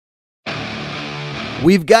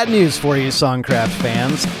We've got news for you, Songcraft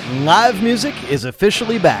fans. Live music is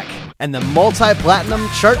officially back, and the multi-platinum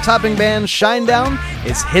chart-topping band Shinedown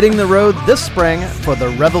is hitting the road this spring for the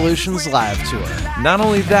Revolutions Live Tour. Not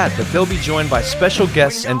only that, but they'll be joined by special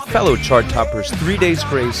guests and fellow chart toppers 3 Days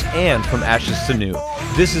Grace and From Ashes to New.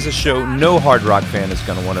 This is a show no hard rock fan is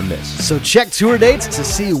going to want to miss. So check tour dates to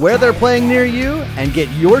see where they're playing near you and get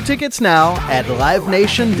your tickets now at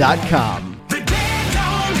livenation.com.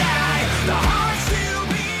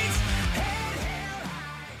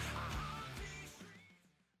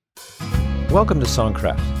 Welcome to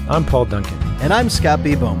Songcraft. I'm Paul Duncan. And I'm Scott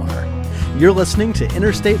B. Bomar. You're listening to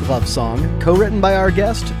Interstate Love Song, co-written by our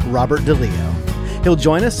guest, Robert DeLeo. He'll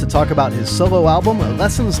join us to talk about his solo album,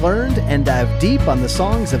 Lessons Learned, and dive deep on the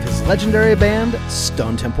songs of his legendary band,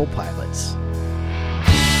 Stone Temple Pilots.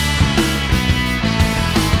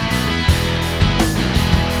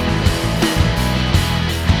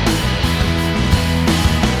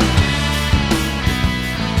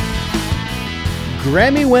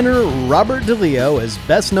 Grammy winner Robert DeLeo is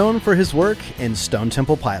best known for his work in Stone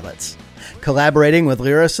Temple Pilots. Collaborating with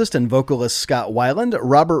lyricist and vocalist Scott Weiland,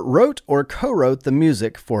 Robert wrote or co-wrote the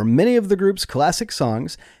music for many of the group's classic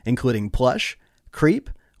songs, including Plush, Creep,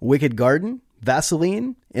 Wicked Garden,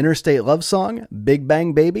 Vaseline, Interstate Love Song, Big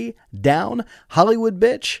Bang Baby, Down, Hollywood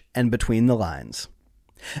Bitch, and Between the Lines.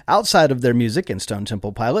 Outside of their music in Stone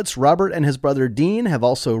Temple Pilots, Robert and his brother Dean have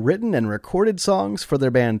also written and recorded songs for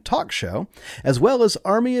their band Talk Show, as well as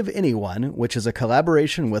Army of Anyone, which is a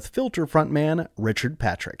collaboration with Filter frontman Richard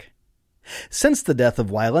Patrick. Since the death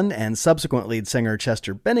of Weiland and subsequent lead singer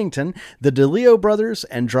Chester Bennington, the DeLeo brothers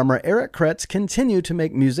and drummer Eric Kretz continue to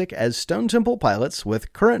make music as Stone Temple Pilots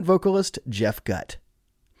with current vocalist Jeff Gutt.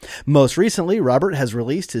 Most recently, Robert has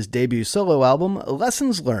released his debut solo album,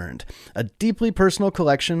 Lessons Learned, a deeply personal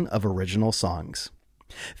collection of original songs.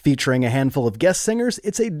 Featuring a handful of guest singers,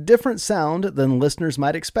 it's a different sound than listeners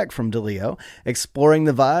might expect from DeLeo, exploring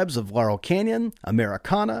the vibes of Laurel Canyon,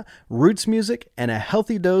 Americana, roots music, and a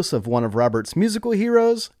healthy dose of one of Robert's musical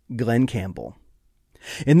heroes, Glen Campbell.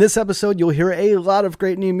 In this episode, you'll hear a lot of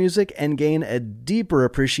great new music and gain a deeper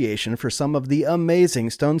appreciation for some of the amazing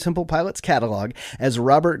Stone Temple Pilots catalog as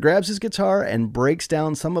Robert grabs his guitar and breaks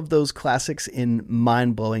down some of those classics in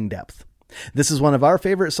mind-blowing depth. This is one of our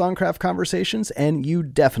favorite Songcraft conversations, and you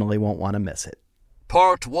definitely won't want to miss it.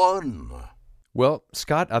 Part 1. Well,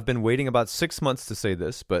 Scott, I've been waiting about 6 months to say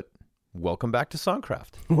this, but welcome back to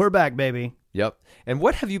Songcraft. We're back, baby. Yep. And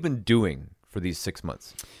what have you been doing for these 6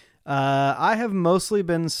 months? I have mostly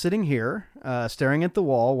been sitting here, staring at the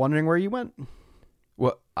wall, wondering where you went.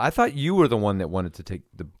 Well, I thought you were the one that wanted to take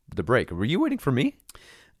the break. Were you waiting for me?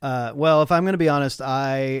 Well, if I'm going to be honest,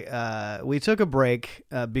 we took a break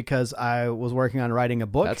because I was working on writing a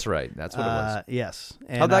book. That's right. That's what it was. Yes.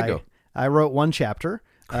 And how'd that go? I wrote one chapter,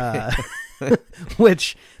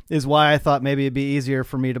 which is why I thought maybe it'd be easier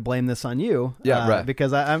for me to blame this on you. Yeah, right.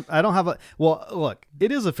 Because I don't have well, look,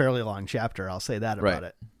 it is a fairly long chapter. I'll say that about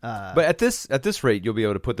it. But at this rate, you'll be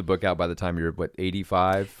able to put the book out by the time you're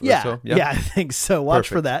 85 or yeah, so? Yeah, I think so. Watch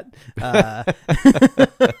for that.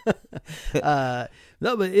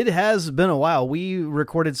 No, but it has been a while. We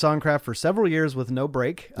recorded Songcraft for several years with no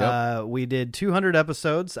break. Yep. We did 200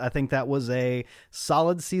 episodes. I think that was a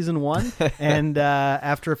solid season 1. And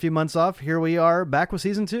after a few months off, here we are back with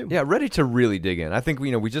season 2. Yeah, ready to really dig in. I think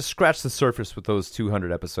we just scratched the surface with those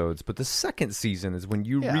 200 episodes, but the second season is when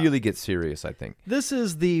you really get serious, I think. This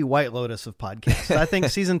is the White Lotus of podcasts. I think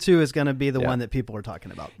season 2 is going to be the one that people are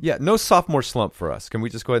talking about. Yeah, no sophomore slump for us. Can we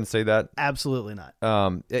just go ahead and say that? Absolutely not.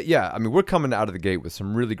 Yeah, I mean, we're coming out of the gate with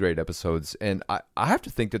some really great episodes, and I have to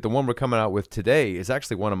think that the one we're coming out with today is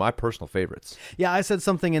actually one of my personal favorites. Yeah, I said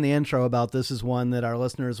something in the intro about this is one that our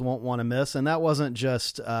listeners won't want to miss, and that wasn't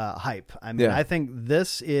just hype. I mean, I think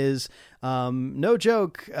this is no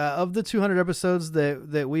joke. Of the 200 episodes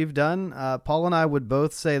that we've done, Paul and I would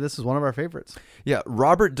both say this is one of our favorites. Yeah,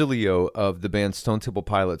 Robert DeLeo of the band Stone Temple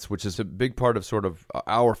Pilots, which is a big part of sort of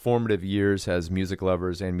our formative years as music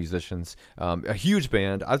lovers and musicians. A huge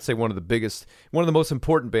band. I'd say one of the most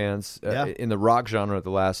important bands in the rock genre of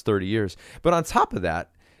the last 30 years. But on top of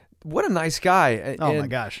that, what a nice guy. My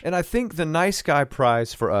gosh. And I think the nice guy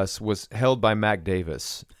prize for us was held by Mac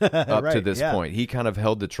Davis up to this point. He kind of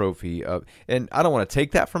held the trophy. And I don't want to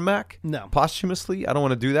take that from Mac posthumously. I don't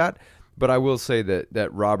want to do that. But I will say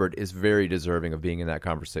that Robert is very deserving of being in that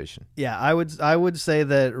conversation. Yeah, I would say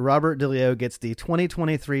that Robert DeLeo gets the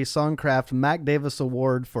 2023 Songcraft Mac Davis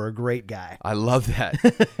Award for a great guy. I love that.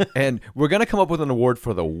 And we're going to come up with an award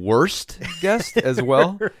for the worst guest as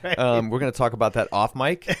well. Right. We're going to talk about that off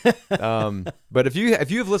mic. But if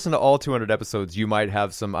you've listened to all 200 episodes, you might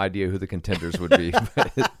have some idea who the contenders would be.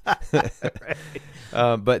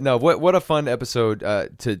 But no, what a fun episode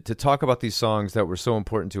to talk about these songs that were so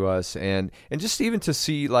important to us, and just even to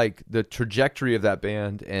see like the trajectory of that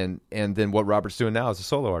band, and then what Robert's doing now as a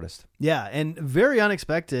solo artist. Yeah, and very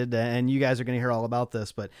unexpected, and you guys are going to hear all about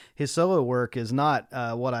this, but his solo work is not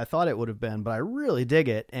what I thought it would have been, but I really dig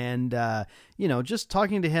it. And, just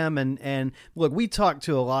talking to him, and look, we talked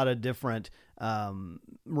to a lot of different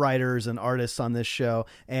writers and artists on this show,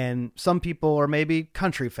 and some people are maybe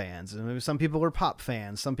country fans, and maybe some people are pop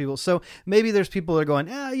fans, so maybe there's people that are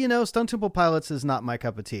going, Stone Temple Pilots is not my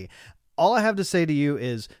cup of tea. All I have to say to you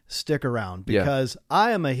is stick around, because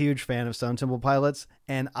I am a huge fan of Stone Temple Pilots,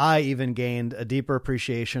 and I even gained a deeper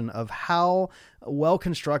appreciation of how well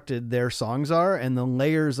constructed their songs are and the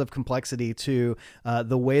layers of complexity to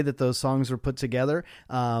the way that those songs are put together.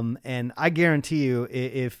 And I guarantee you,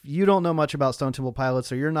 if you don't know much about Stone Temple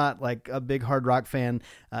Pilots, or you're not like a big hard rock fan,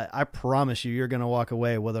 I promise you're going to walk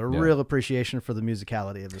away with a real appreciation for the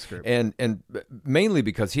musicality of this group. And mainly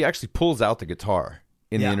because he actually pulls out the guitar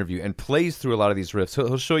in the interview and plays through a lot of these riffs. So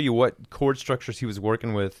he'll show you what chord structures he was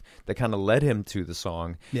working with that kind of led him to the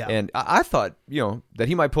song. Yeah. And I thought, that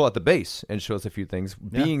he might pull out the bass and show us a few things,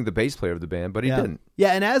 being the bass player of the band, but he didn't.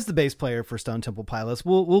 Yeah, and as the bass player for Stone Temple Pilots,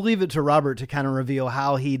 we'll leave it to Robert to kind of reveal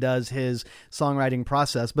how he does his songwriting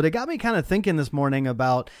process. But it got me kind of thinking this morning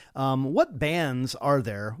about what bands are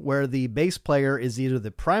there where the bass player is either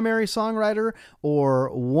the primary songwriter or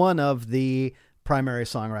one of the primary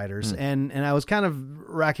songwriters. And I was kind of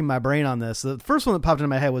racking my brain on this. The first one that popped into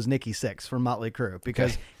my head was Nikki Sixx from Motley Crue,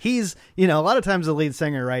 because he's, a lot of times the lead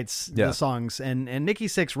singer writes the songs, and Nikki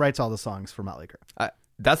Sixx writes all the songs for Motley Crue.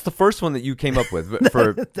 That's the first one that you came up with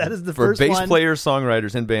for that is the for first bass one. players,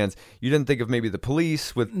 songwriters, and bands. You didn't think of maybe the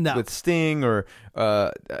Police with Sting or.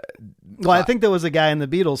 Well, I think there was a guy in the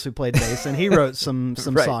Beatles who played bass, and he wrote some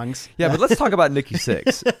right. songs. Yeah, but let's talk about Nikki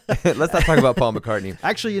Sixx. Let's not talk about Paul McCartney.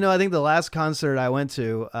 Actually, I think the last concert I went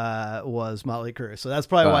to was Motley Crue, so that's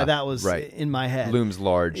probably why that was in my head. Looms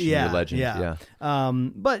large in your legend. Yeah.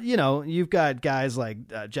 But you've got guys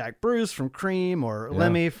like Jack Bruce from Cream, or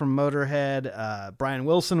Lemmy from Motorhead. Brian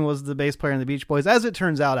Wilson was the bass player in the Beach Boys. As it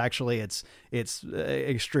turns out, actually, it's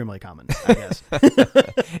extremely common, I guess.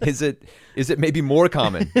 Is it maybe more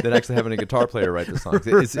common than actually having a guitar player write the songs?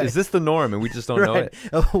 Is this the norm and we just don't know it?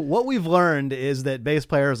 What we've learned is that bass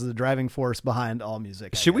players are the driving force behind all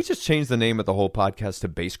music. Should we just change the name of the whole podcast to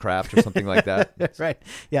Basscraft or something like that? Right.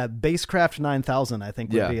 Yeah, Basscraft 9000, I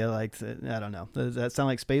think, would be like, I don't know. Does that sound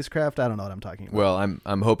like spacecraft? I don't know what I'm talking about. Well,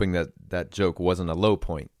 I'm hoping that joke wasn't a low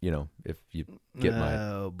point, if you get my...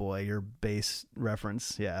 Oh, boy, your bass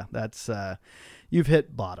reference. Yeah, that's... you've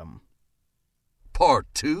hit bottom. Part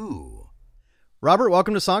 2. Robert,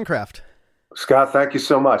 welcome to Songcraft. Scott, thank you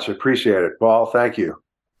so much. I appreciate it. Paul, thank you.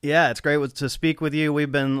 Yeah, it's great to speak with you.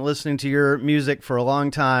 We've been listening to your music for a long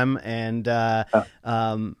time, and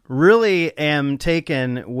really am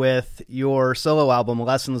taken with your solo album,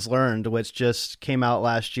 Lessons Learned, which just came out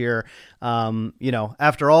last year.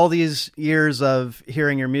 After all these years of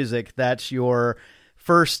hearing your music, that's your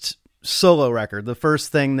first solo record, the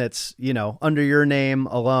first thing that's, under your name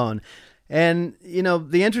alone. And,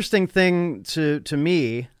 the interesting thing to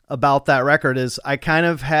me about that record is I kind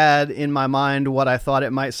of had in my mind what I thought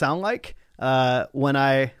it might sound like when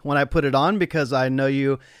I put it on, because I know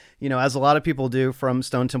you, as a lot of people do from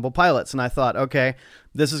Stone Temple Pilots. And I thought, okay,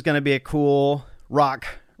 this is going to be a cool rock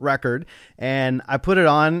record. And I put it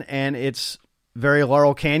on, and it's very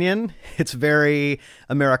Laurel Canyon. It's very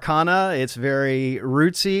Americana. It's very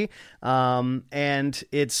rootsy. And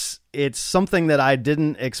it's something that I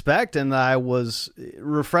didn't expect. And I was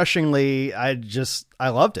refreshingly, I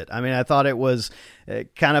loved it. I mean, I thought it was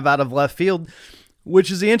kind of out of left field,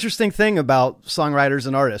 which is the interesting thing about songwriters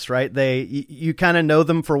and artists, right? You kind of know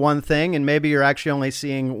them for one thing, and maybe you're actually only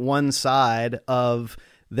seeing one side of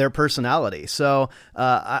their personality. So,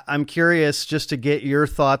 I'm curious just to get your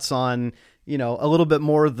thoughts on, a little bit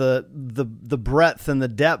more the breadth and the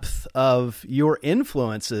depth of your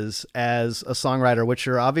influences as a songwriter, which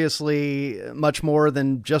are obviously much more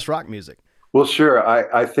than just rock music. Well, sure.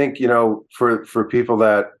 I think, for people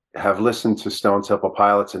that have listened to Stone Temple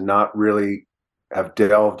Pilots and not really have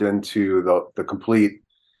delved into the complete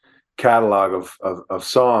catalog of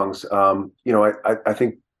songs, I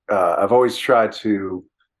think I've always tried to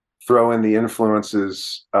throw in the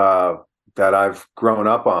influences that I've grown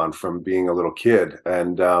up on from being a little kid.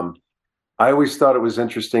 And I always thought it was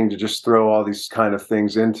interesting to just throw all these kind of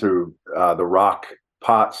things into the rock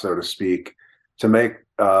pot, so to speak, to make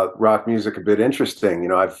rock music a bit interesting. You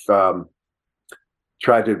know, I've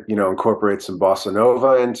tried to, you know, incorporate some bossa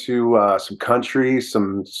nova into some country,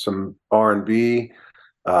 some R&B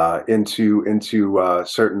into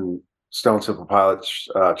certain Stone Temple Pilots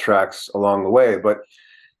tracks along the way. But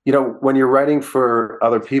you know, when you're writing for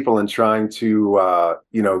other people and trying to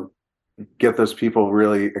you know, get those people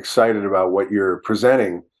really excited about what you're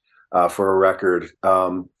presenting for a record,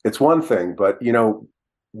 it's one thing. But you know,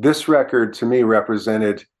 this record to me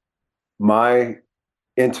represented my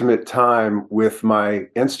intimate time with my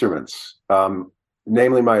instruments,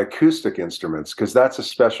 namely my acoustic instruments, because that's a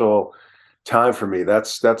special time for me.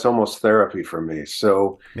 That's almost therapy for me.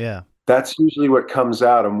 So yeah, that's usually what comes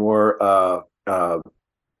out, a more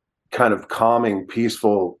kind of calming,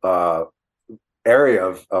 peaceful area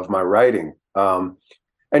of my writing. And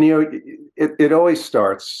you know, it always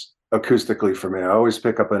starts acoustically for me. I always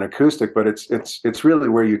pick up an acoustic, but it's really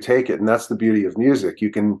where you take it, and that's the beauty of music. You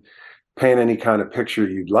can paint any kind of picture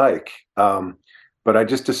you'd like, but I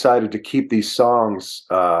just decided to keep these songs,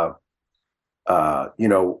 you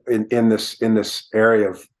know, in this area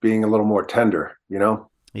of being a little more tender. You know?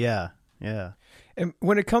 Yeah, yeah. And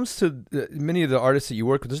when it comes to many of the artists that you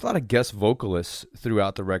work with, there's a lot of guest vocalists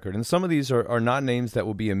throughout the record, and some of these are not names that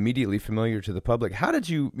will be immediately familiar to the public. How did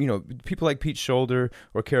you know, people like Pete Shoulder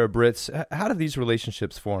or Kara Britz, how did these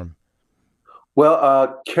relationships form?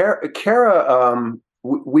 Well, Kara,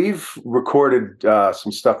 we've recorded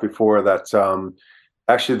some stuff before that.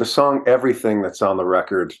 Actually, the song "Everything" that's on the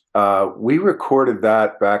record, we recorded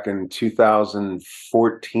that back in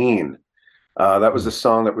 2014. That was a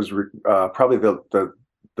song that was probably the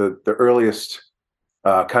earliest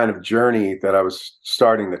kind of journey that I was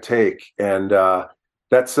starting to take, and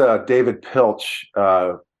that's David Pilch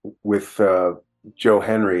with Joe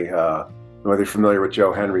Henry. Whether you're familiar with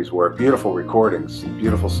Joe Henry's work, beautiful recordings,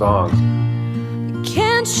 beautiful songs.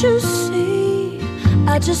 Can't you see?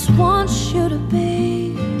 I just want you to be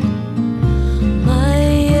my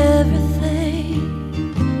everything.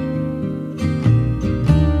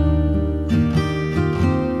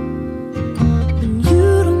 And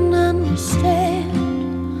you don't understand,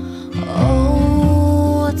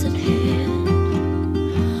 oh, what's at hand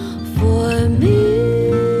for me.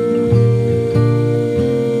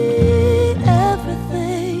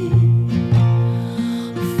 Everything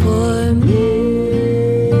for me.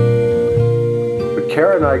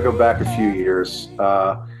 Kara and I go back a few years,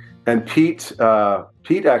 and Pete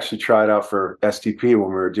actually tried out for STP when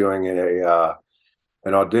we were doing an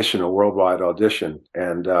audition, a worldwide audition.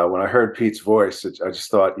 And when I heard Pete's voice, I just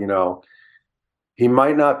thought, you know, he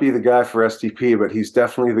might not be the guy for STP, but he's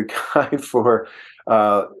definitely the guy for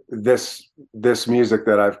this music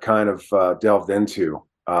that I've kind of delved into,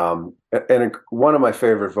 and one of my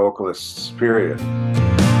favorite vocalists, period.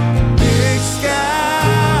 Big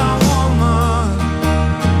sky woman,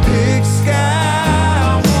 big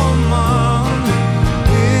sky woman,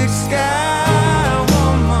 big sky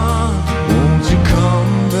woman, won't you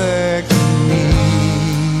come back to me?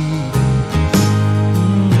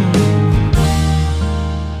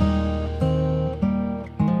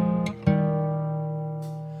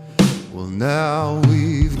 Well, now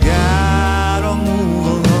we've got to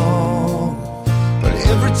move along, but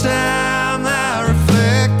every time I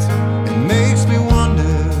reflect, it makes me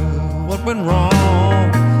wonder what went wrong.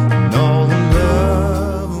 And all the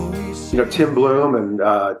love we You know, Tim Bloom and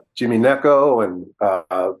Jimmy Necco and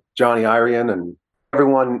Johnny Irion, and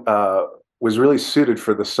everyone was really suited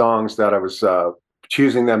for the songs that I was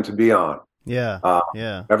choosing them to be on. Yeah,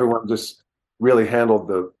 yeah. Everyone just really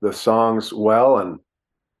handled the songs well, and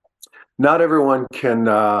not everyone can.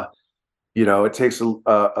 You know, it takes an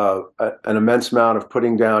immense amount of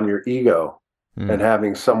putting down your ego and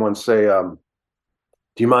having someone say, "Do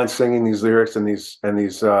you mind singing these lyrics and these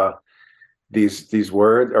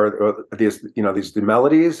words or these, you know, these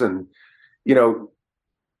melodies?" And you know,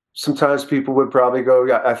 sometimes people would probably go,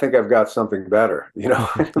 "Yeah, I think I've got something better," you know.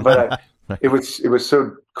 But it was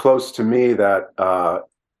so close to me that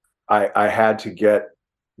I had to get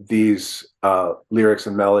these lyrics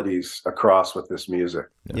and melodies across with this music.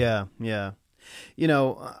 Yeah, yeah. You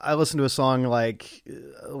know, I listened to a song like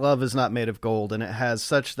Love Is Not Made of Gold, and it has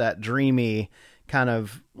such that dreamy kind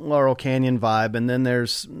of Laurel Canyon vibe. And then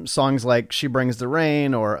there's songs like She Brings the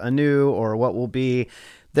Rain or Anew or What Will Be.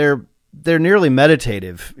 They're nearly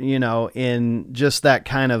meditative, you know, in just that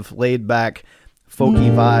kind of laid back, folky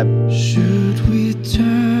vibe. should we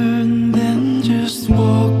turn then just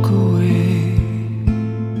walk away?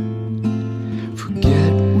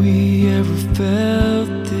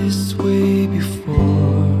 day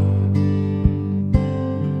before.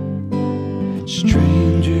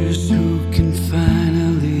 Strangers who can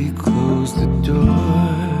finally close the door.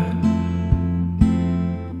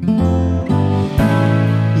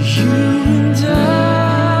 You and I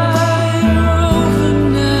are over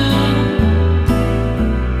now.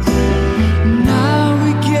 Now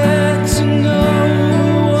we get to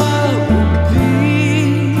know what will be.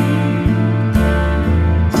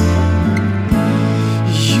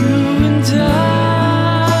 You and I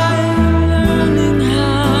are learning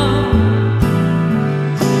how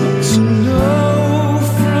to know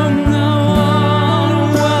from now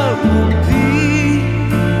on what will be.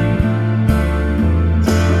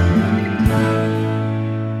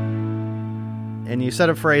 And you said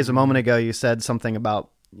a phrase a moment ago. You said something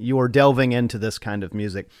about you were delving into this kind of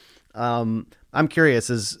music. I'm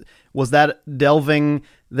curious, was that delving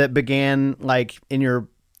that began like in your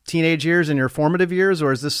teenage years, in your formative years,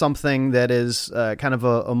 or is this something that is kind of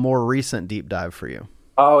a more recent deep dive for you?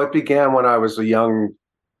 Oh, it began when I was a young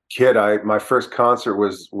kid. My first concert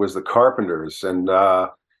was the Carpenters, and I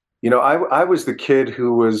was the kid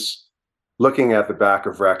who was looking at the back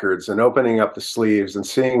of records and opening up the sleeves and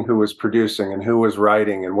seeing who was producing and who was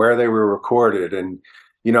writing and where they were recorded. And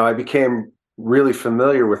I became really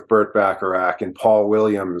familiar with Burt Bacharach and Paul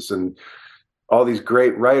Williams and all these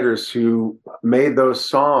great writers who made those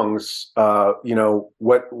songs, what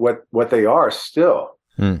they are still.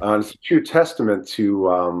 It's a true testament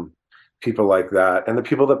to people like that and the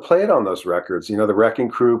people that played on those records. The Wrecking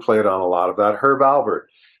Crew played on a lot of that, Herb Alpert,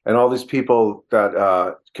 and all these people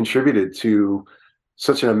that contributed to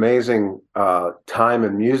such an amazing time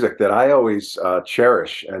in music that I always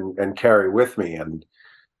cherish and carry with me. And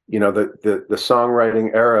the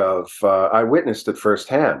songwriting era of I witnessed it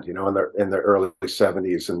firsthand. In the early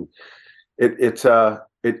 '70s, and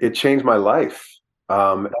it changed my life.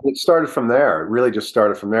 And it started from there. It really just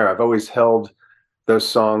started from there. I've always held those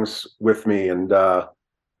songs with me, and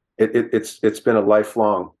it's been a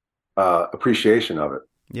lifelong appreciation of it.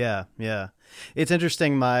 Yeah, yeah. It's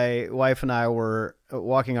interesting. My wife and I were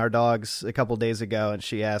walking our dogs a couple days ago, and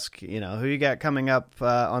she asked, who you got coming up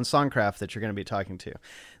on Songcraft that you're going to be talking to.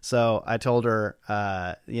 So I told her,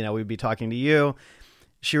 we'd be talking to you.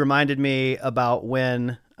 She reminded me about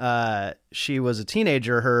when she was a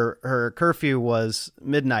teenager. Her curfew was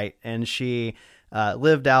midnight, and she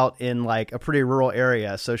lived out in like a pretty rural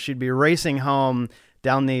area. So she'd be racing home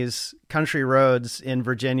down these country roads in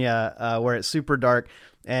Virginia where it's super dark.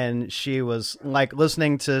 And she was like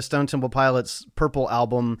listening to Stone Temple Pilots' Purple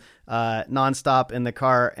album nonstop in the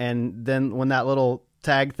car. And then when that little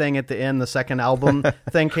tag thing at the end, the second album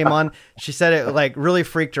thing came on, she said it like really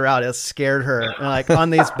freaked her out. It scared her. And like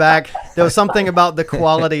on these back, there was something about the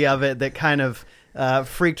quality of it that kind of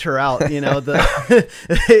freaked her out.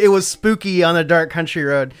 It was spooky on a dark country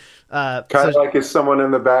road. Kind of like it's someone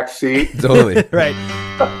in the back seat. Totally. Right.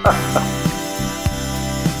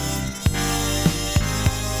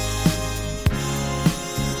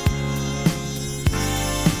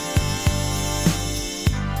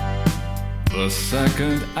 The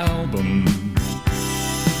second album,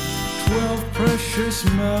 12 precious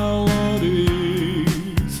melodies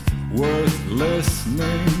worth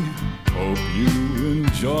listening. Hope you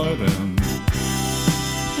enjoy them.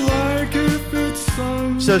 Like if it's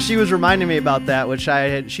sung. So she was reminding me about that, which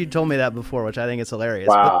she'd told me that before, which I think is hilarious.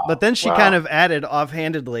 Wow. But then she kind of added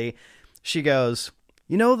offhandedly, she goes,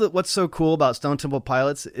 that what's so cool about Stone Temple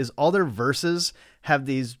Pilots is all their verses have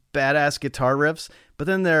these badass guitar riffs, but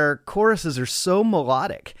then their choruses are so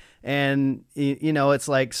melodic, and it's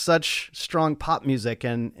like such strong pop music.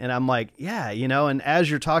 And I'm like, yeah, and as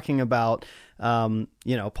you're talking about,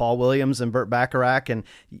 Paul Williams and Burt Bacharach, and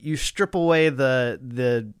you strip away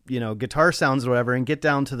the guitar sounds or whatever and get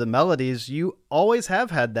down to the melodies, you always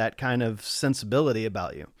have had that kind of sensibility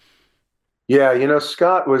about you. Yeah,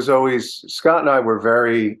 Scott and I were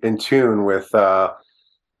very in tune with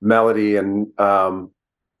melody, and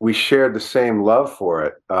we shared the same love for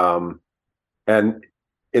it. And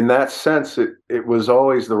in that sense, it was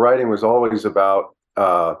always, the writing was always about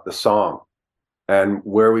the song and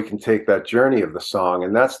where we can take that journey of the song.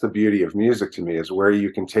 And that's the beauty of music to me, is where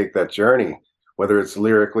you can take that journey, whether it's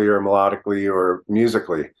lyrically or melodically or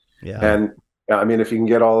musically. Yeah. And I mean, if you can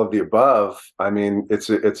get all of the above, I mean, it's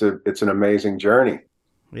an amazing journey.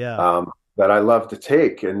 Yeah. That I love to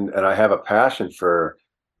take, and I have a passion for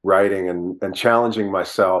writing and challenging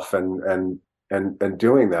myself and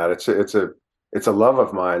doing that. It's a love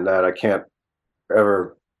of mine that I can't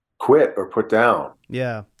ever quit or put down.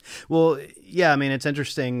 Yeah. Well, yeah, I mean, it's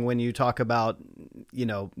interesting when you talk about,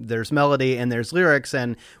 there's melody and there's lyrics,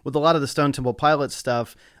 and with a lot of the Stone Temple Pilots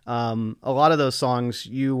stuff, a lot of those songs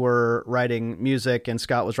you were writing music and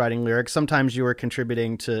Scott was writing lyrics. Sometimes you were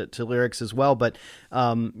contributing to lyrics as well. But,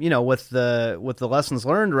 with the Lessons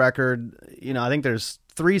Learned record, I think there's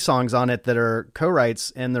 3 songs on it that are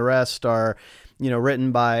co-writes, and the rest are,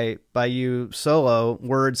 written by you solo,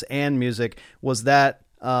 words and music. Was that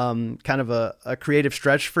kind of a creative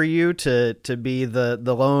stretch for you to be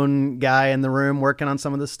the lone guy in the room working on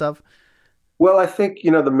some of this stuff? Well, I think,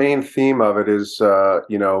 the main theme of it is,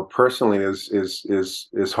 personally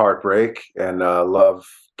is heartbreak and love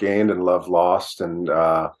gained and love lost. And,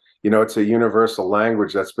 it's a universal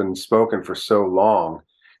language that's been spoken for so long.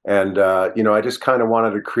 And, I just kind of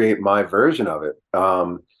wanted to create my version of it.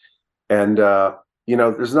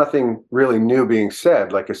 There's nothing really new being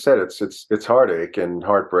said. Like I said, it's heartache and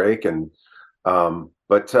heartbreak. And,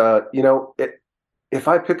 if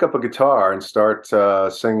I pick up a guitar and start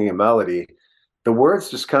singing a melody, the words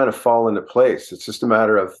just kind of fall into place. It's just a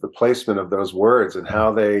matter of the placement of those words and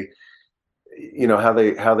how they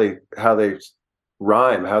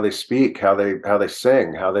rhyme, how they speak, how they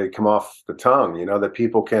sing, how they come off the tongue, that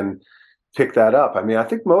people can pick that up. I mean, I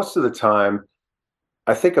think most of the time,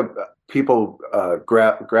 people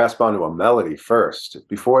grasp onto a melody first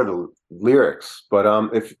before the lyrics. But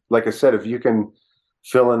if, like I said, if you can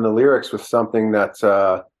fill in the lyrics with something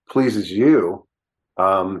that pleases you,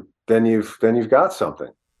 then you've got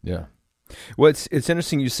something. Yeah. Well, it's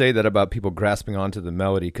interesting you say that about people grasping onto the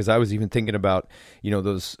melody, because I was even thinking about,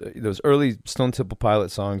 those early Stone Temple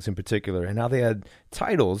Pilot songs in particular, and how they had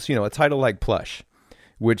titles, a title like Plush,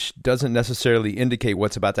 which doesn't necessarily indicate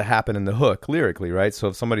what's about to happen in the hook lyrically, right? So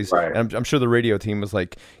if somebody's, right. and I'm sure the radio team was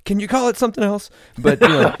like, can you call it something else? But,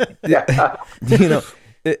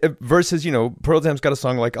 versus, Pearl Jam's got a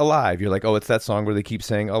song like Alive. You're like, oh, it's that song where they keep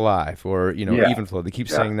saying alive, or, Even Flow, they keep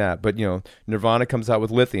saying that. But, Nirvana comes out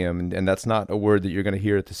with Lithium, and that's not a word that you're going to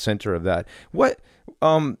hear at the center of that.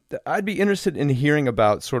 I'd be interested in hearing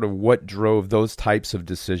about sort of what drove those types of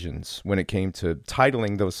decisions when it came to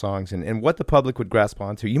titling those songs and what the public would grasp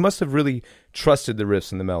onto. You must have really trusted the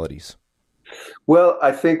riffs and the melodies. Well,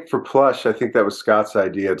 I think for Plush, I think that was Scott's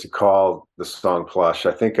idea to call the song Plush.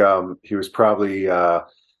 I think he was probably a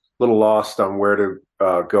little lost on where to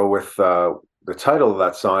go with the title of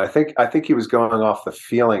that song. I think he was going off the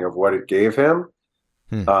feeling of what it gave him.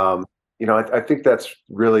 I think that's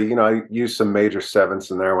really, I used some major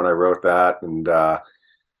sevenths in there when I wrote that. And,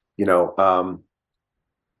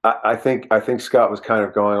 I think Scott was kind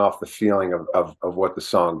of going off the feeling of what the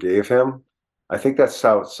song gave him. I think that's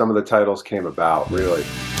how some of the titles came about, really.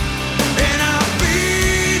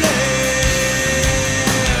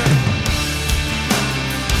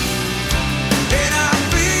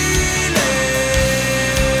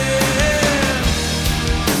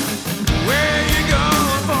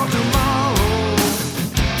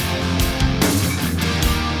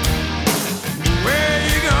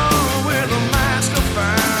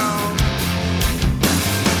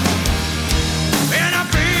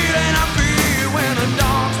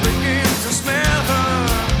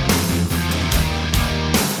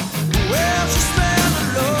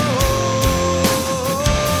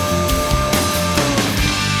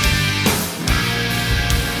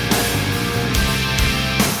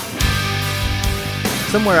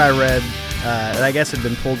 Somewhere I read, and I guess had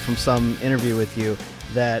been pulled from some interview with you,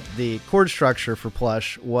 that the chord structure for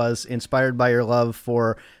Plush was inspired by your love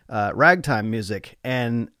for ragtime music.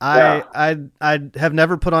 And I have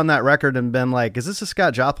never put on that record and been like, is this a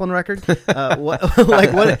Scott Joplin record?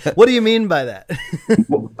 What do you mean by that?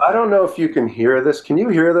 Well, I don't know if you can hear this. Can you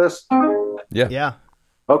hear this? Yeah. Yeah.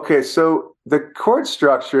 Okay, so the chord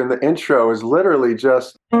structure in the intro is literally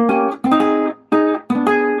just...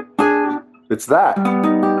 It's that.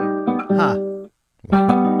 Huh.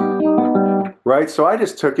 Right? So I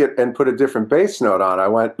just took it and put a different bass note on. I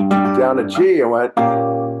went down to G and went...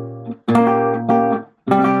 Huh.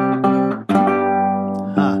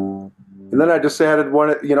 And then I just added one,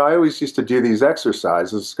 I always used to do these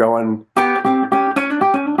exercises going...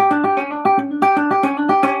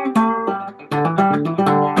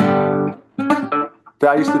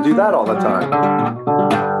 I used to do that all the time.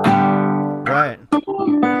 Right.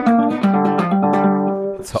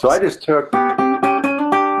 So I just took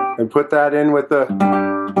and put that in with the...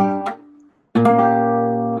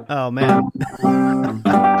 Oh, man.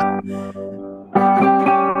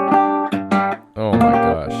 Oh, my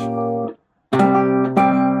gosh.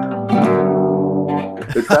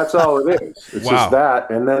 That's all it is. It's just that.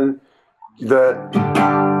 And then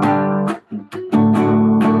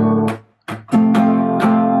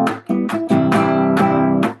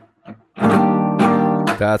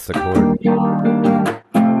That's the chord.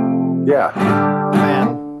 Yeah.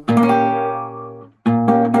 Man.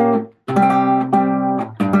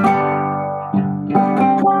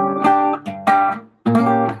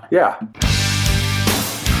 Yeah.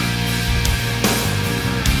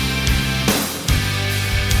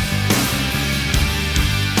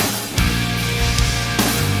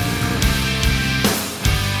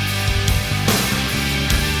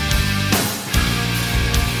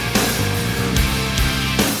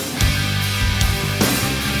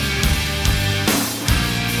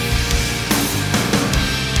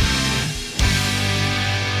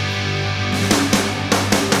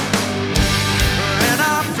 And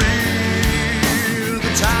I feel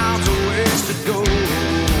the time's a ways to go.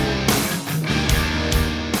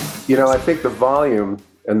 You know, I think the volume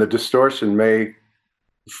and the distortion may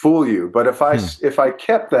fool you, but if I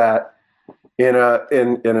kept that in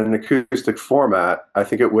an acoustic format, I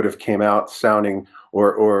think it would have came out sounding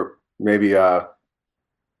or maybe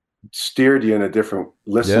steered you in a different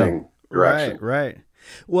listening direction. Right.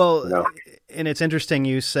 Well, You know? and it's interesting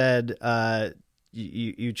you said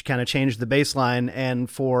you kind of changed the bass line, and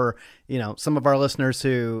for, you know, some of our listeners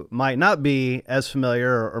who might not be as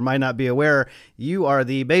familiar or might not be aware, you are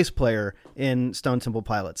the bass player in Stone Temple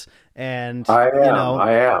Pilots. And I am. you know,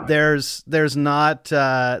 I am. there's not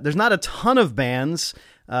a ton of bands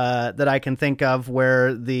that I can think of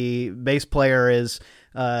where the bass player is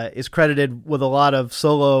credited with a lot of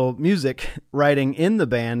solo music writing in the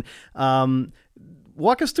band.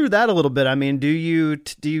 Walk us through that a little bit. I mean, do you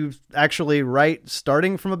actually write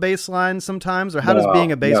starting from a bass line sometimes, or how does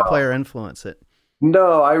being a bass player influence it?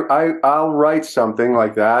 No, I'll write something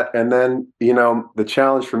like that, and then, you know, the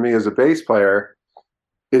challenge for me as a bass player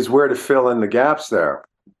is where to fill in the gaps there.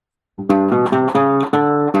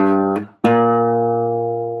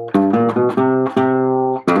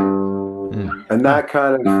 And that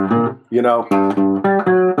kind of, you know,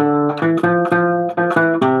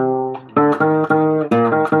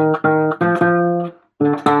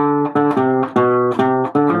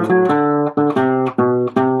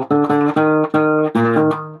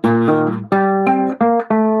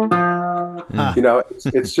 you know,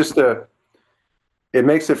 it's just it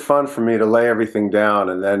makes it fun for me to lay everything down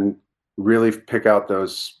and then really pick out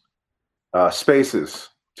those spaces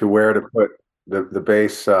to where to put the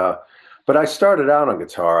bass. But I started out on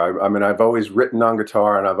guitar. I mean, I've always written on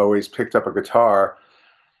guitar, and I've always picked up a guitar.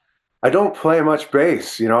 I don't play much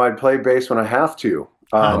bass. You know, I play bass when I have to.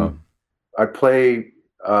 I play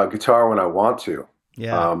guitar when I want to.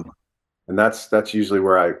 Yeah. And that's usually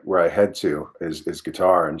where I head to is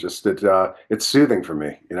guitar, and just it's soothing for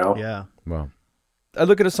me, you know? Yeah. Wow. I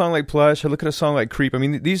look at a song like Plush, I look at a song like Creep. I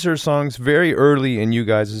mean, these are songs very early in you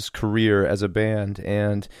guys' career as a band,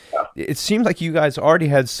 and it seemed like you guys already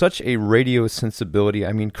had such a radio sensibility.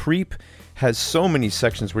 I mean, Creep has so many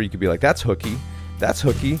sections where you could be like, that's hooky, that's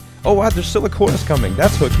hooky. Oh, wow, there's still a chorus coming,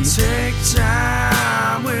 that's hooky. Take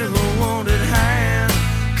time with a wounded hand,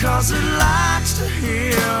 'cause it likes to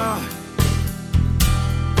heal.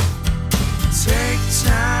 Take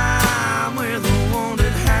time with a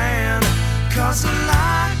wounded hand, 'cause I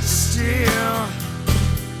like to steal.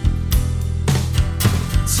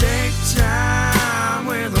 Take time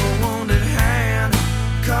with a wounded hand,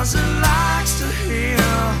 'cause it likes to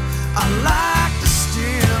heal. I like to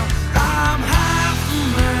steal. I'm half the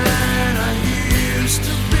man I used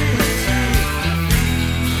to be.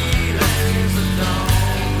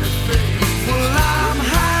 Well, I'm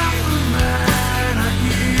half the man I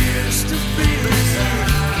used to be.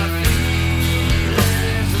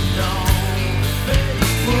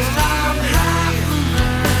 Well, I'm half the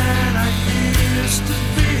man I used to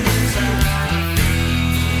be.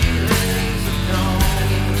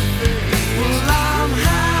 Well, I'm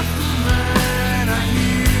half the man I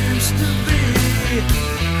used to be.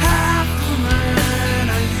 Half the man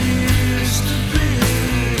I used to be.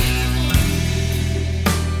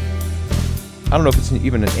 I don't know if it's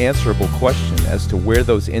even an answerable question as to where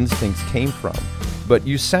those instincts came from, but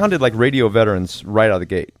you sounded like radio veterans right out of the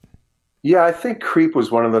gate. Yeah, I think Creep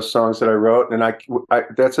was one of those songs that I wrote, and I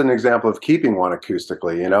that's an example of keeping one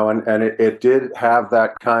acoustically, you know, and it did have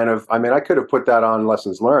that kind of, I mean, I could have put that on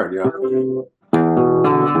Lessons Learned, you know.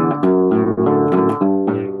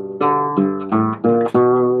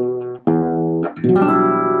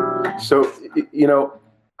 So, you know,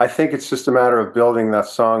 I think it's just a matter of building that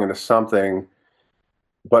song into something,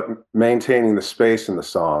 but maintaining the space in the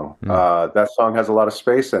song. That song has a lot of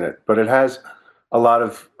space in it, but it has a lot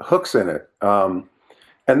of hooks in it. And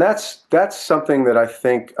that's something that I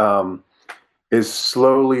think is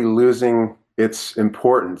slowly losing its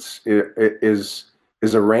importance, is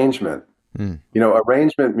arrangement. You know,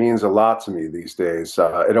 arrangement means a lot to me these days.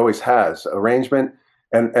 It always has. Arrangement,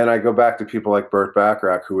 and I go back to people like Burt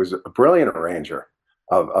Bacharach, who was a brilliant arranger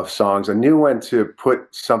of songs and knew when to put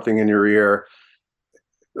something in your ear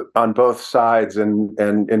on both sides and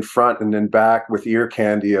in front and in back with ear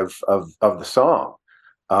candy of the song.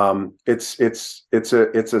 It's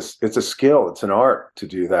a skill. It's an art to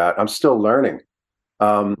do that. I'm still learning.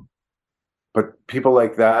 But people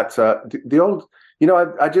like that, the old, you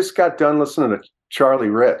know, I just got done listening to Charlie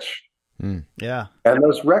Rich. Yeah. And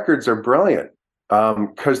those records are brilliant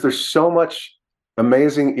because there's so much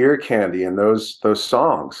amazing ear candy in those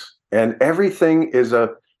songs. And everything is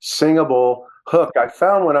a singable hook. I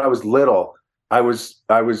found when I was little, I was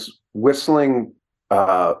whistling,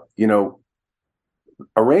 you know,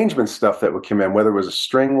 arrangement stuff that would come in, whether it was a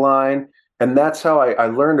string line. And that's how I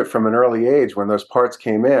learned it from an early age. When those parts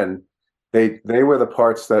came in, they were the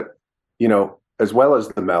parts that, you know, as well as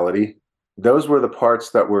the melody, those were the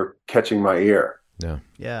parts that were catching my ear.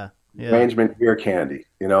 Yeah. Arrangement, ear candy,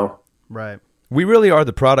 you know? Right. We really are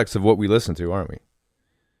the products of what we listen to, aren't we?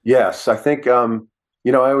 Yes. I think, you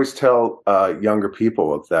know, I always tell younger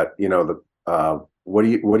people that, you know, what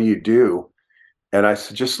do you do? And I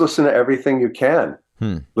said, just listen to everything you can.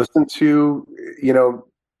 Listen to, you know,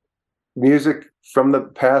 music from the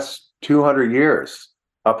past 200 years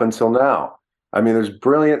up until now. I mean, there's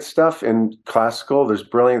brilliant stuff in classical. There's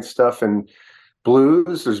brilliant stuff in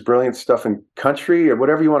blues. There's brilliant stuff in country, or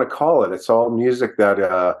whatever you want to call it. It's all music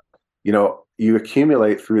that, you know, you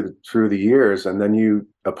accumulate through the years, and then you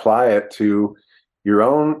apply it to your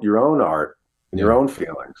own art and your own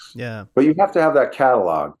feelings. Yeah. But you have to have that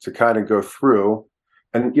catalog to kind of go through.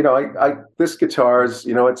 And, you know, this guitar is,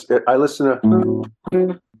 you know, I listen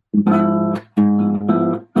to.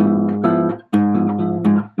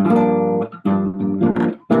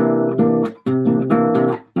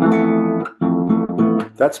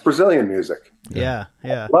 That's Brazilian music. Yeah.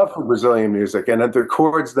 Love for Brazilian music, and the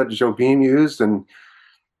chords that Jobim used, and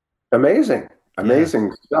amazing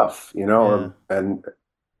stuff, you know, and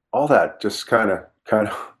all that just kind of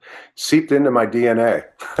seeped into my DNA.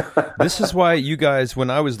 This is why you guys,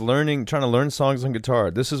 when I was trying to learn songs on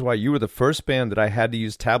guitar, this is why you were the first band that I had to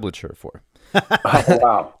use tablature for. Oh,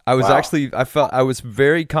 wow. I felt I was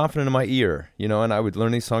very confident in my ear, you know, and I would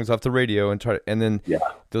learn these songs off the radio and then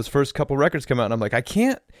those first couple records come out and I'm like,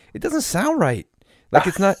 it doesn't sound right. Like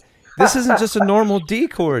it's not, this isn't just a normal D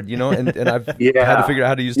chord, you know, and I've had to figure out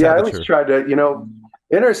how to use tablature. I always tried to, you know,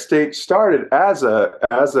 Interstate started as a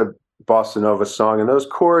bossa nova song, and those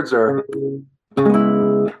chords are.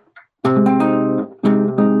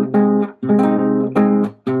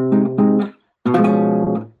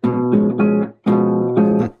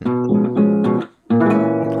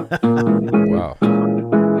 Wow.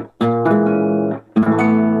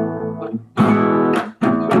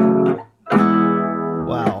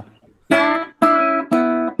 Wow.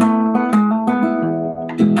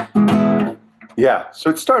 Yeah, so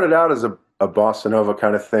it started out as a bossa nova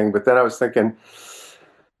kind of thing, but then I was thinking,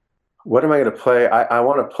 what am I going to play? I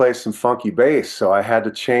want to play some funky bass, so I had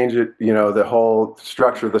to change it, you know, the whole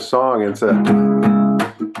structure of the song into.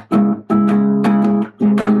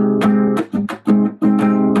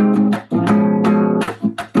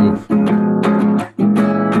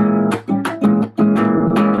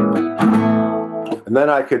 And then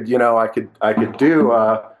I could, you know, I could do.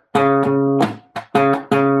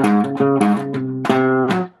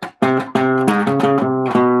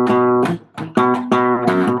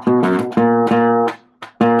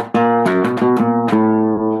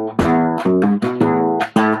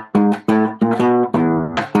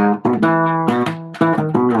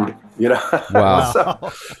 You know, wow.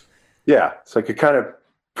 So I could kind of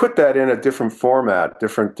put that in a different format,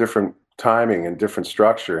 different timing and different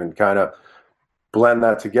structure, and kind of blend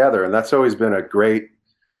that together. And that's always been a great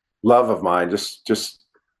love of mine, just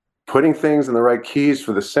putting things in the right keys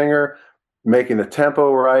for the singer, making the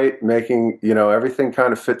tempo right, making, you know, everything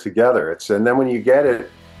kind of fit together. And then when you get it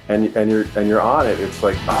and you're on it, it's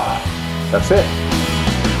like, that's it.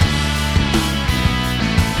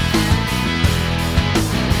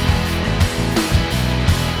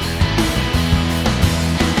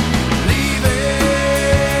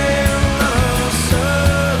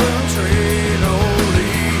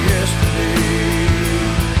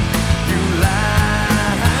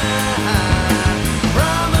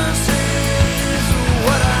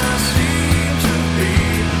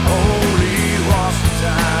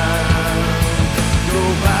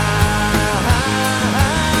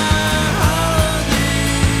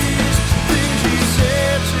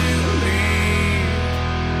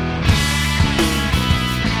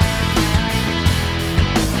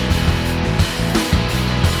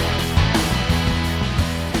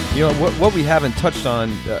 You know, what we haven't touched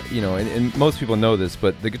on, you know, and most people know this,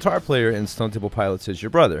 but the guitar player in Stone Temple Pilots is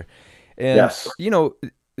your brother. And, Yes. you know,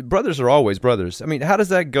 brothers are always brothers. I mean, how does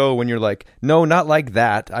that go when you're like, no, not like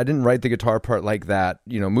that. I didn't write the guitar part like that.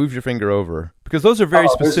 You know, move your finger over. Because those are very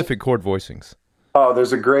specific chord voicings. Oh,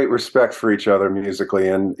 there's a great respect for each other musically.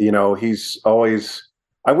 And, you know, he's always,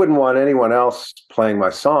 I wouldn't want anyone else playing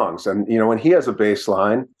my songs. And, you know, when he has a bass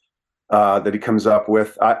line that he comes up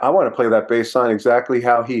with, I want to play that bass line exactly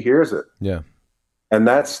how he hears it. Yeah. And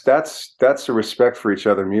that's a respect for each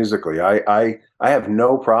other musically. I have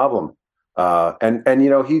no problem. And you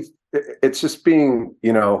know, it's just being,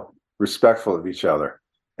 you know, respectful of each other.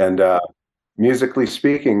 And musically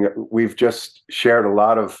speaking, we've just shared a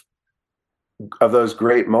lot of those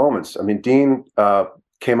great moments. I mean, Dean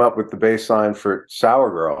came up with the bass line for Sour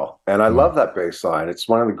Girl, and I love that bass line. It's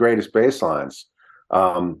one of the greatest bass lines.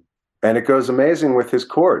 And it goes amazing with his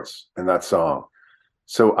chords in that song.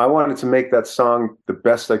 So I wanted to make that song the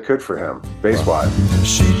best I could for him, bass-wise.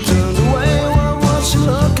 She turned away, what was she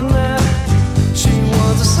looking at? She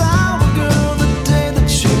was a sour girl the day that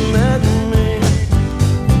she met me.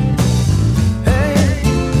 Hey,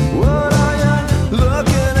 what are you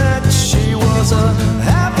looking at? She was a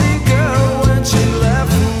happy girl when she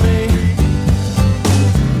left me.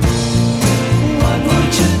 What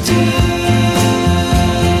would you do?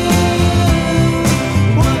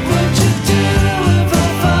 What would you do if I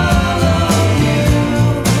followed you?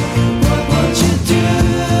 What would you do?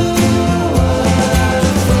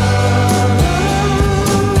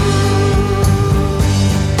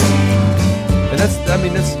 And that's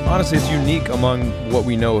honestly, it's unique among what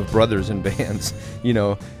we know of brothers in bands. You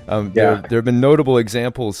know, there have been notable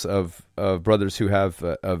examples of brothers who have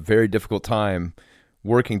a very difficult time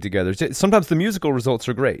working together. Sometimes the musical results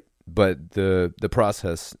are great, but the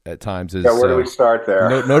process at times is Where do we start there?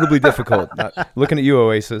 notably difficult. Not looking at you,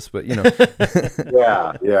 Oasis, but you know.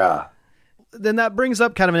 Yeah. Then that brings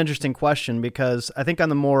up kind of an interesting question, because I think on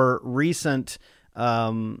the more recent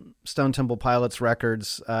Stone Temple Pilots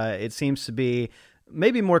records, it seems to be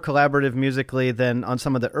maybe more collaborative musically than on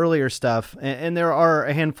some of the earlier stuff. And there are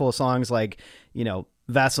a handful of songs like, you know,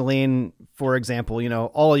 Vaseline, for example. You know,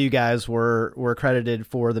 all of you guys were credited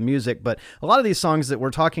for the music, but a lot of these songs that we're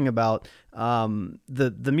talking about,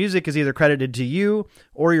 the music is either credited to you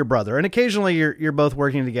or your brother, and occasionally you're both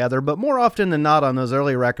working together. But more often than not, on those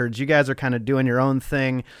early records, you guys are kind of doing your own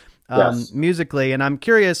thing musically. And I'm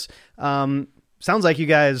curious. Sounds like you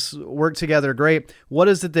guys work together great. What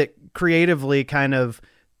is it that creatively kind of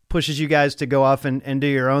pushes you guys to go off and do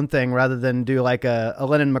your own thing rather than do like a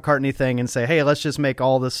Lennon McCartney thing and say, hey, let's just make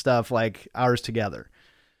all this stuff like ours together?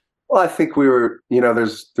 Well, I think we were, you know,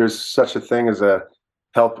 there's such a thing as a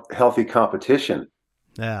healthy competition.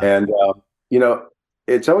 Yeah. And, you know,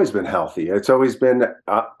 it's always been healthy. It's always been,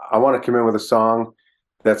 I want to come in with a song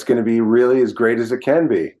that's going to be really as great as it can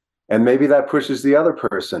be. And maybe that pushes the other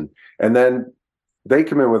person. And then they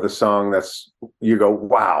come in with a song that's, you go,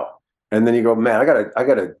 wow. And then you go, man, I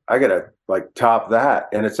gotta like top that.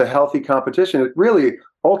 And it's a healthy competition. It really,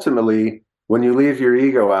 ultimately, when you leave your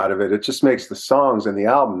ego out of it, it just makes the songs and the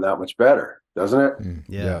album that much better, doesn't it?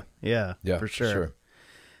 Yeah, for sure.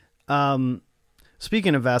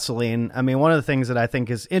 Speaking of Vaseline, I mean, one of the things that I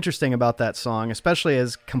think is interesting about that song, especially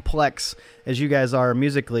as complex as you guys are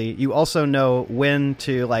musically, you also know when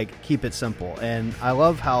to like keep it simple. And I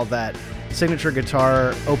love how that signature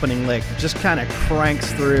guitar opening lick just kind of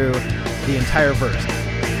cranks through the entire verse.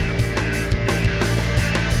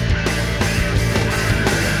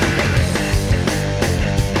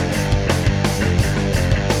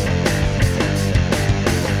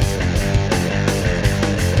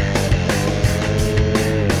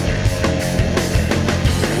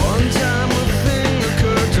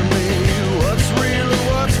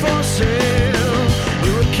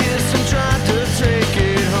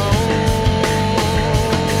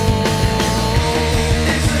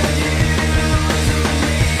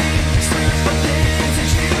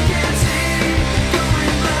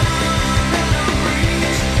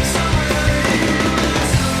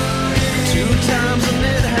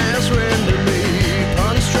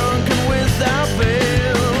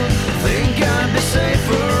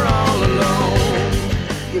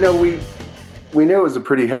 We knew it was a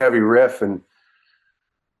pretty heavy riff,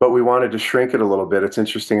 but we wanted to shrink it a little bit. It's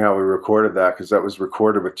interesting how we recorded that, because that was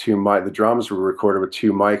recorded with two mics. The drums were recorded with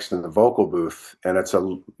two mics in the vocal booth, and it's a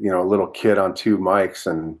little kid on two mics,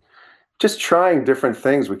 and just trying different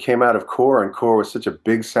things. We came out of Core, and Core was such a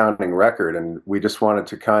big sounding record, and we just wanted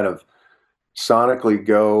to kind of sonically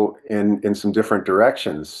go in some different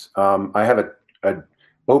directions. I have a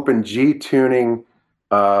open G tuning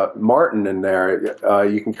Martin in there.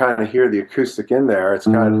 You can kind of hear the acoustic in there. It's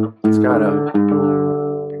kind of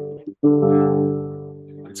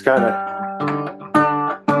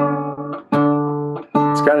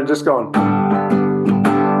just going.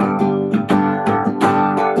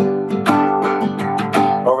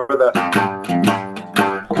 Over the.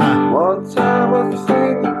 One time a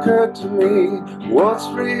thing occurred to me. What's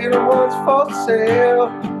real and what's for sale?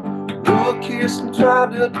 Do a kiss and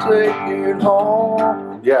try to take it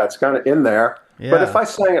home. Yeah, it's kind of in there. Yeah. But if I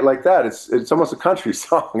sang it like that, it's almost a country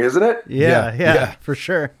song, isn't it? Yeah, for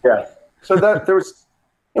sure. Yeah. So that there was,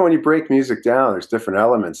 when you break music down, there's different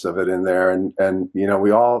elements of it in there, and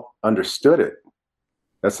we all understood it.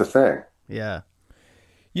 That's the thing. Yeah.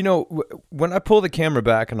 When I pull the camera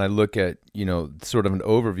back and I look at, sort of an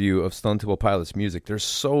overview of Stone Temple Pilots music, there's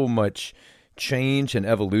so much change and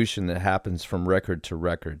evolution that happens from record to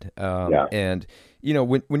record. And,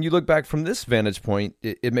 when you look back from this vantage point,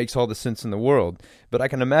 it makes all the sense in the world. But I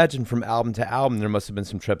can imagine from album to album, there must have been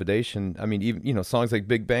some trepidation. I mean, even, songs like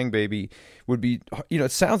Big Bang Baby would be,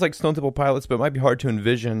 it sounds like Stone Temple Pilots, but it might be hard to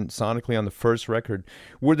envision sonically on the first record.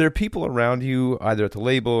 Were there people around you, either at the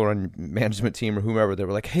label or on your management team or whomever, that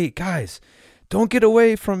were like, hey, guys, don't get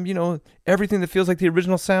away from, everything that feels like the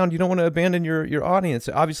original sound. You don't want to abandon your audience.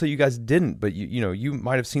 Obviously, you guys didn't, but you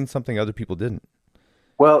might have seen something other people didn't.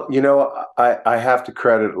 Well, I have to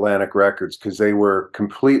credit Atlantic Records because they were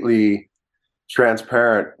completely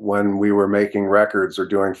transparent when we were making records or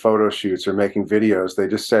doing photo shoots or making videos. They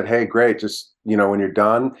just said, hey, great, just, when you're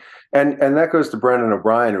done. And that goes to Brendan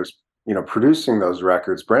O'Brien, who was, producing those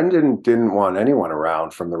records. Brendan didn't want anyone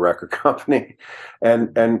around from the record company.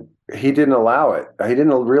 And he didn't allow it. He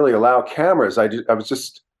didn't really allow cameras. I was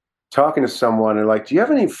just talking to someone and like, do you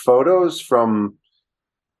have any photos from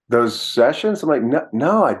those sessions? I'm like,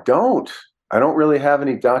 no, I don't. I don't really have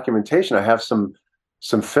any documentation. I have some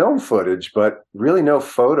film footage, but really no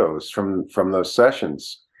photos from those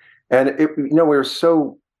sessions. And we were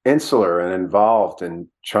so insular and involved in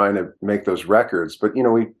trying to make those records. But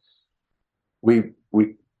we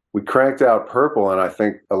cranked out Purple in I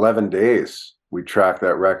think 11 days. We tracked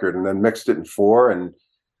that record and then mixed it in 4, and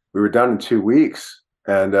we were done in 2 weeks.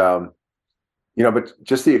 And but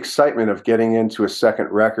just the excitement of getting into a second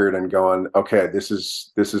record and going, okay, this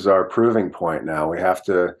is our proving point now. We have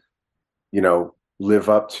to, live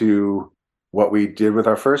up to what we did with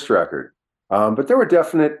our first record. But there were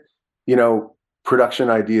definite, production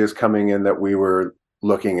ideas coming in that we were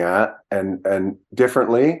looking at and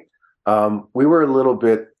differently. We were a little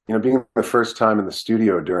bit, being the first time in the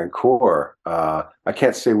studio during Core, I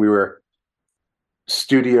can't say we were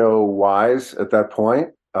studio wise at that point.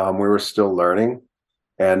 We were still learning.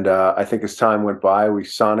 And I think as time went by, we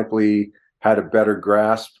sonically had a better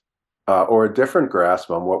grasp or a different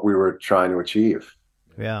grasp on what we were trying to achieve.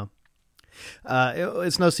 Yeah.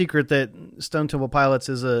 It's no secret that Stone Temple Pilots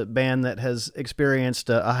is a band that has experienced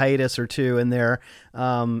a hiatus or two in there.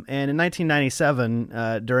 And in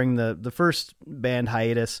 1997, during the first band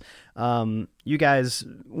hiatus, you guys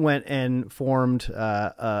went and formed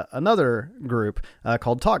another group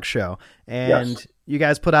called Talk Show. And yes. You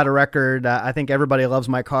guys put out a record. I think Everybody Loves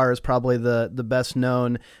My Car is probably the best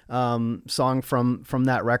known song from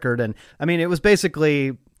that record. And I mean, it was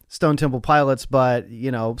basically Stone Temple Pilots, but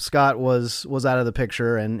Scott was out of the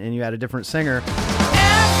picture and you had a different singer.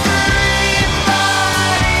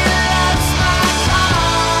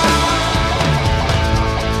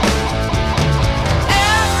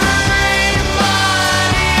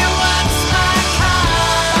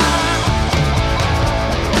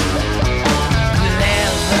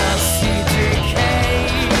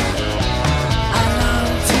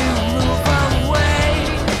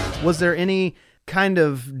 Was there any kind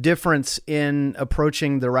of difference in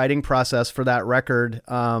approaching the writing process for that record?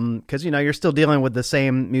 Because, you're still dealing with the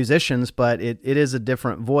same musicians, but it is a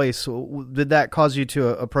different voice. Did that cause you to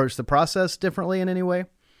approach the process differently in any way?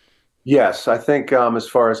 Yes, I think as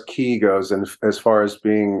far as key goes, and as far as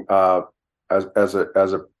being as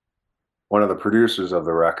a one of the producers of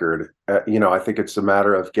the record, I think it's a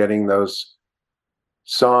matter of getting those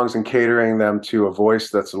songs and catering them to a voice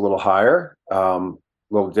that's a little higher, a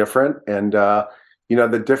little different. And,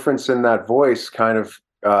 the difference in that voice kind of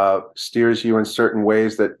steers you in certain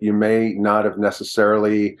ways that you may not have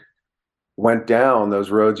necessarily went down those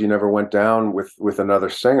roads you never went down with another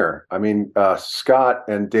singer. I mean, Scott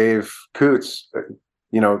and Dave Coots,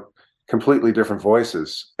 completely different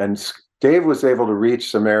voices. And Dave was able to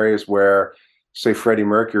reach some areas where, say, Freddie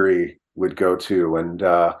Mercury would go to. And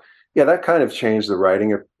that kind of changed the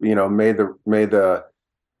writing. It, made the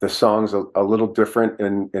songs a little different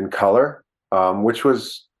in color, which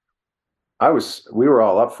was we were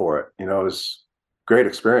all up for it. You know, it was a great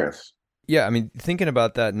experience. Yeah, I mean, thinking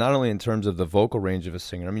about that, not only in terms of the vocal range of a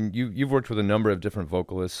singer. I mean, you've worked with a number of different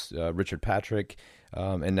vocalists, Richard Patrick,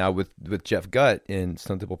 and now with Jeff Gutt in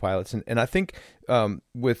Stone Temple Pilots, and I think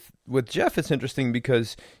with Jeff, it's interesting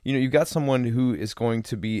because you've got someone who is going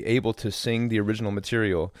to be able to sing the original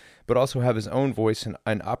material, but also have his own voice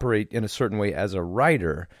and operate in a certain way as a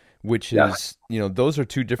writer. Which is, those are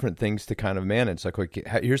two different things to kind of manage. Like,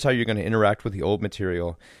 here's how you're going to interact with the old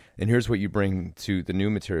material, and here's what you bring to the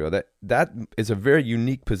new material. That is a very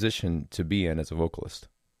unique position to be in as a vocalist.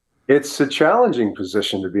 It's a challenging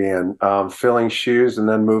position to be in, filling shoes and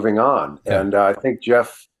then moving on. Yeah. And I think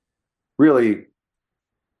Jeff really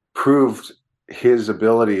proved his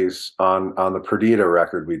abilities on the Perdita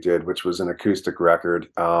record we did, which was an acoustic record.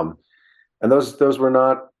 And those were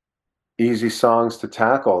not easy songs to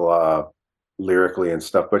tackle lyrically and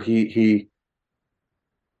stuff, but he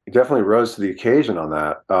definitely rose to the occasion on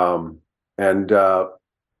that. And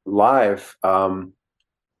live, as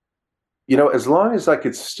long as I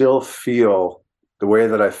could still feel the way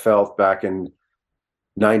that I felt back in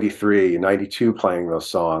 93, 92 playing those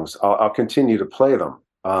songs, I'll continue to play them.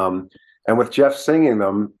 And with Jeff singing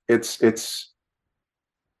them, it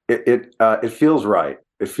feels right.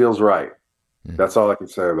 It feels right. That's all I can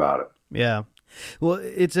say about it. Yeah. Well,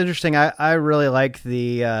 it's interesting. I really like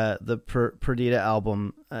the Perdita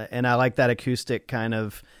album, and I like that acoustic kind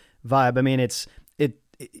of vibe. I mean,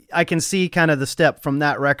 I can see kind of the step from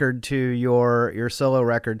that record to your solo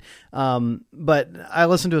record. But I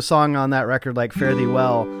listened to a song on that record like Fare Thee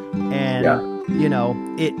Well, and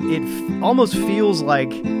it almost feels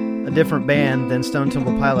like a different band than Stone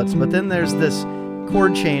Temple Pilots. But then there's this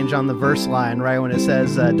chord change on the verse line, right when it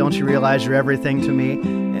says, "Don't you realize you're everything to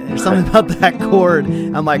me?" There's something about that chord.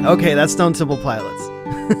 I'm like, okay, that's Stone Temple Pilots.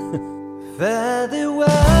 Fare thee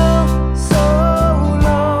well, so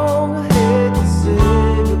long, I hate to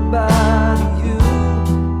say goodbye to you.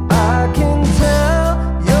 I can tell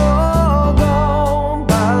you're gone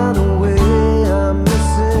by the way I'm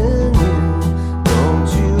missing you. Don't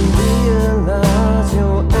you realize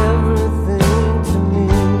you're everything to me?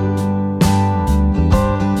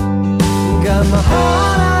 Got my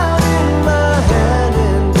heart out in my hand,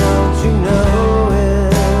 and don't you know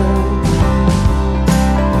it?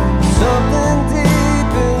 Something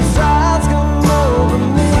deep inside's come over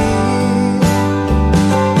me.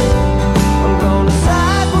 I'm gonna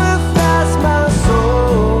sacrifice my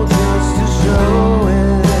soul just to show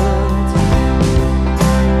it.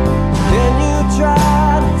 Can you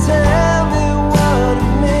try to tell me what it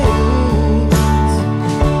means?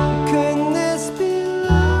 Couldn't this be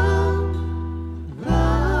love?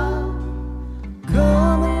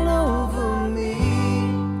 Coming over me,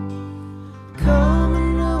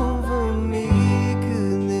 coming over me.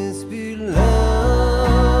 Could this be love?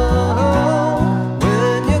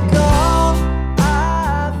 When you're gone,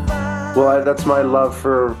 I find. Well, that's my love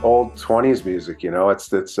for old 20s music.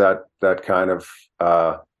 It's that kind of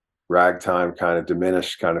ragtime, kind of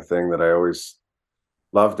diminished kind of thing that I always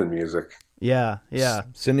loved in music. Yeah, yeah.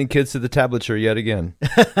 Sending kids to the tablature yet again.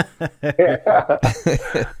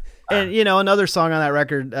 And another song on that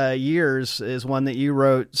record, "Years," is one that you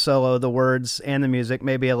wrote solo, the words and the music,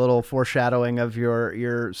 maybe a little foreshadowing of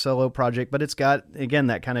your solo project, but it's got, again,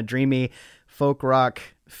 that kind of dreamy folk rock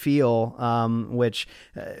feel, which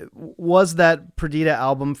was that Perdita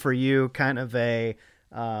album for you kind of a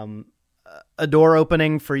door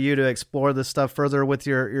opening for you to explore this stuff further with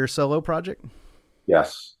your solo project?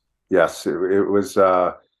 Yes. It was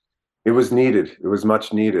needed. It was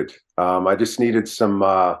much needed. I just needed some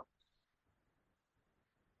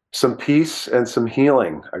peace and some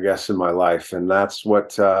healing, I guess, in my life. And that's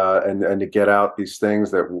what, and to get out these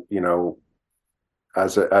things that,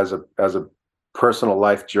 as a personal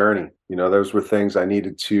life journey, those were things I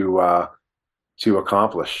needed to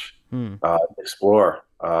accomplish, explore.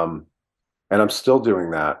 And I'm still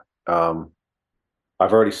doing that.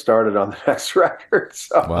 I've already started on the next record.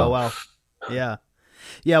 So. Wow. Oh, wow. Yeah.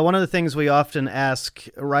 Yeah. One of the things we often ask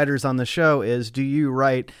writers on the show is, do you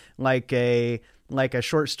write like a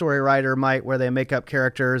short story writer might, where they make up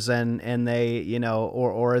characters and they,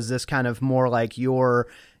 or is this kind of more like your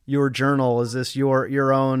journal? Is this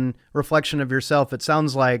your own reflection of yourself? It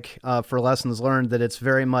sounds like, for Lessons Learned, that it's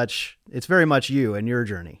very much you and your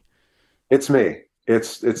journey. It's me.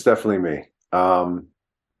 It's definitely me.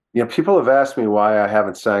 People have asked me why I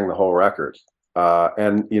haven't sang the whole record.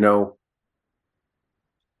 And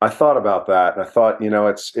I thought about that, and I thought,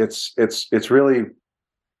 it's really,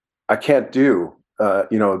 I can't do,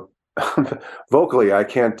 vocally, I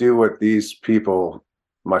can't do what these people,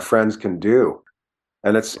 my friends, can do.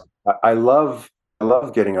 And I love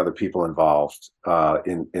getting other people involved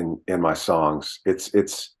in my songs.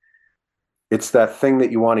 It's that thing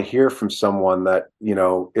that you want to hear from someone that, you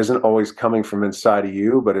know, isn't always coming from inside of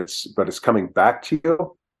you, but it's coming back to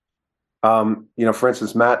you. You know, for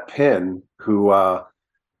instance, Matt Pinn, who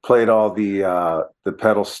played all the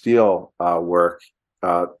pedal steel work.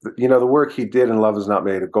 You know, the work he did in Love Is Not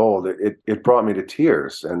Made of Gold, it brought me to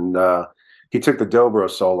tears. And he took the dobro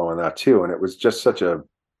solo in that too. And it was just such a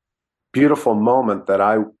beautiful moment that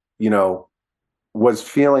I, you know, was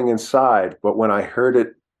feeling inside. But when I heard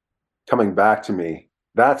it coming back to me,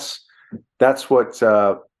 that's what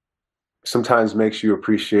sometimes makes you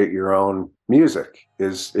appreciate your own music,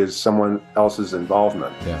 is someone else's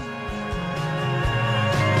involvement. Yeah.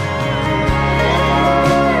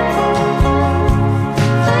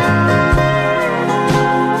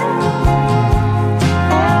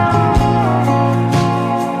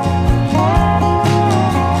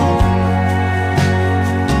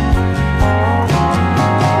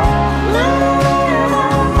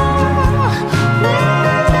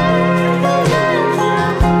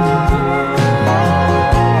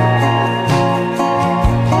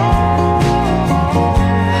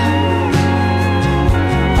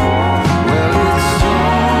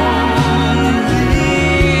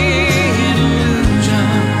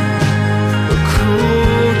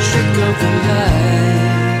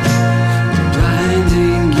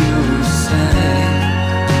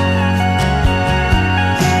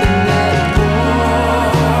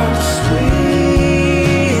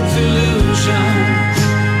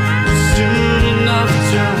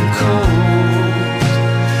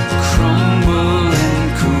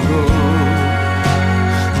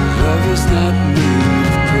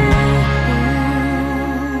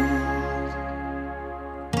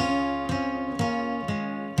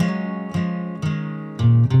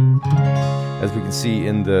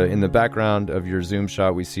 In the background of your Zoom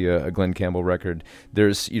shot, we see a Glen Campbell record.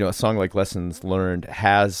 There's, you know, a song like Lessons Learned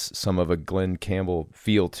has some of a Glen Campbell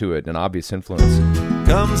feel to it, an obvious influence.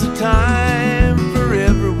 Comes a time for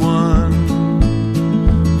everyone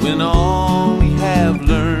when all we have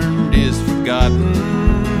learned is forgotten,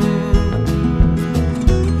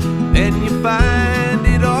 and you find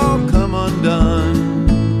it all come undone,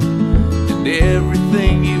 and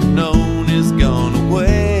everything you've known is gone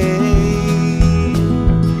away.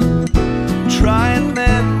 Trying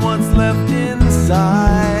then what's left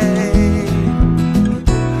inside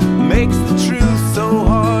makes the truth so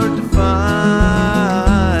hard to find.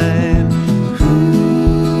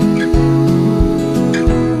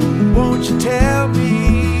 Won't you tell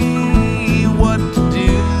me what to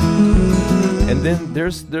do? And then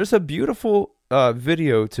there's a beautiful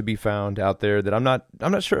video to be found out there that I'm not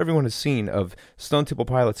sure everyone has seen, of Stone Temple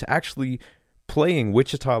Pilots actually playing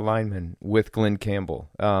Wichita Lineman with Glen Campbell.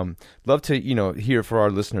 Love to, you know, hear for our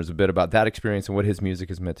listeners a bit about that experience and what his music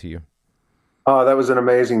has meant to you. Oh, that was an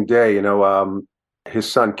amazing day. You know, his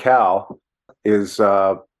son Cal is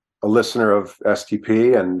a listener of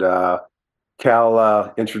STP, and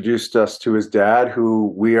Cal introduced us to his dad,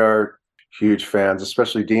 who we are huge fans,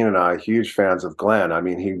 especially Dean and I, huge fans of Glen. I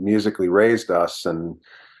mean, he musically raised us, and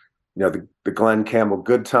you know, the Glen Campbell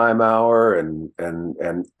Good Time Hour and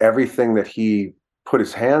everything that he put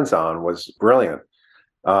his hands on was brilliant.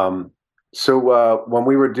 So when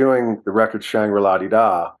we were doing the record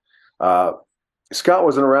Shangri-La-Di-Da, Scott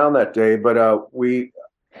wasn't around that day, but we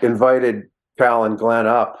invited Cal and Glen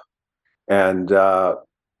up, and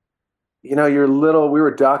you know, we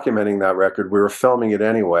were documenting that record. We were filming it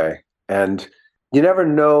anyway, and you never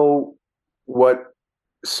know what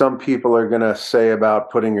some people are going to say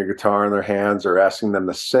about putting a guitar in their hands or asking them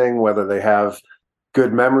to sing, whether they have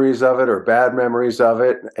good memories of it or bad memories of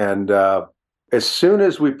it. And as soon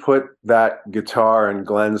as we put that guitar in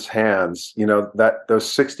Glen's hands, you know, that those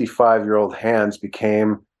 65-year-old hands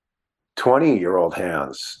became 20-year-old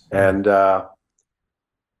hands. And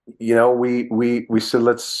you know, we said,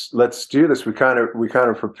 let's do this. We kind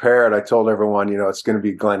of prepared. I told everyone, you know, it's going to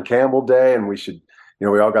be Glen Campbell Day, and we should, you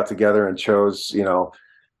know, we all got together and chose, you know,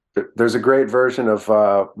 there's a great version of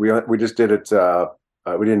we just did it.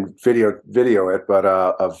 We didn't video it, but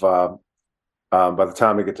of By the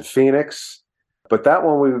Time We Get to Phoenix. But that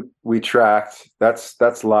one we tracked.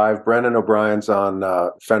 That's live. Brendan O'Brien's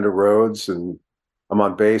on Fender Rhodes, and I'm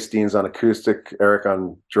on bass. Dean's on acoustic. Eric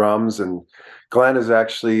on drums, and Glen is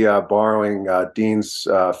actually borrowing Dean's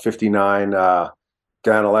 59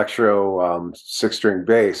 Dan Electro 6-string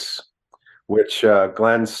bass, which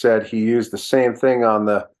Glen said he used the same thing on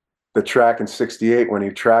the track in '68 when he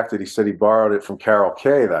tracked it. He said he borrowed it from Carol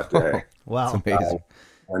Kay that day. Wow, that's amazing.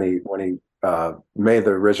 When he made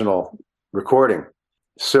the original recording.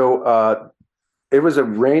 So it was a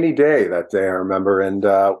rainy day that day, I remember, and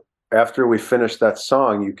after we finished that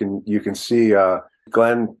song, you can see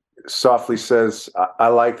Glenn softly says, I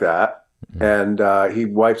like that, and he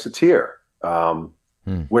wipes a tear,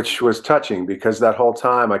 which was touching, because that whole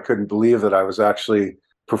time I couldn't believe that I was actually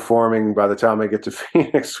performing by the time I get to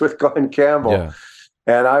Phoenix with Glen Campbell. Yeah.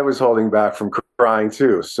 And I was holding back from crying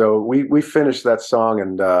too. So we finished that song,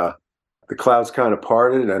 and the clouds kind of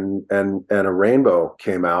parted, and a rainbow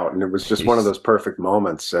came out, and it was just one of those perfect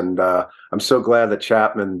moments. And I'm so glad that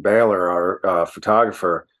Chapman Baylor, our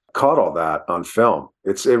photographer, caught all that on film.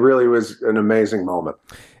 It really was an amazing moment.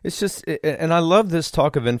 It's just, and I love this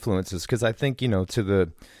talk of influences, because I think, to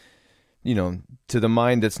the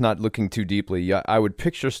mind that's not looking too deeply, I would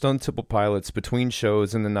picture Stone Temple Pilots between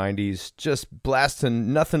shows in the 90s, just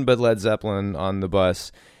blasting nothing but Led Zeppelin on the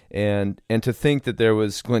bus. And to think that there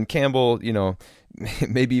was Glen Campbell,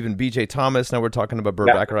 maybe even B.J. Thomas. Now we're talking about Burt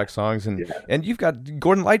Bacharach songs, and you've got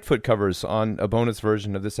Gordon Lightfoot covers on a bonus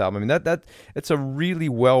version of this album. I mean, that it's a really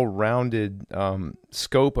well-rounded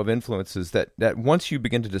scope of influences that once you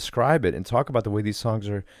begin to describe it and talk about the way these songs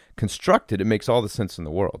are constructed, it makes all the sense in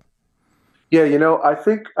the world. Yeah, I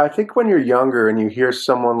think when you're younger and you hear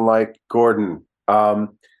someone like Gordon,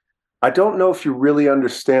 I don't know if you really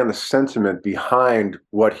understand the sentiment behind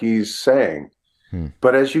what he's saying.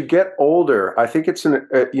 But as you get older, I think it's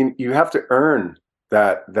you have to earn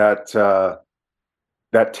that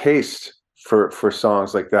taste for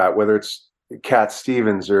songs like that, whether it's Cat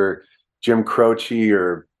Stevens or Jim Croce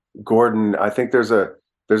or Gordon. I think there's a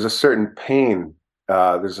certain pain,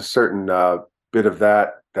 there's a certain bit of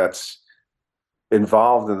that's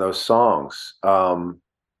involved in those songs,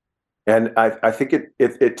 and I think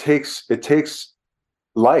it takes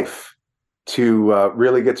life to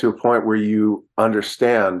really get to a point where you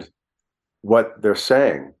understand what they're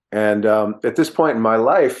saying. And at this point in my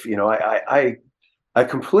life, I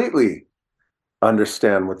completely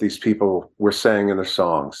understand what these people were saying in their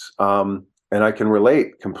songs, and I can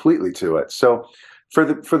relate completely to it. So for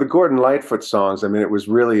the Gordon Lightfoot songs, I mean, it was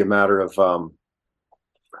really a matter of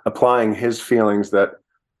applying his feelings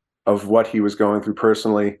of what he was going through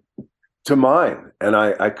personally to mine, and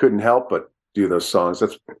I couldn't help but do those songs.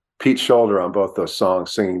 That's Pete Shoulder on both those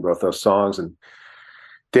songs, singing both those songs, and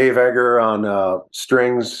Dave Egger on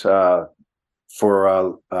strings for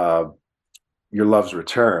Your Love's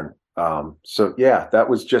Return. So yeah, that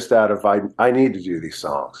was just out of I need to do these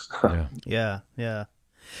songs. Yeah.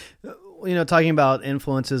 Talking about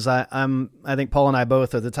influences, I think Paul and I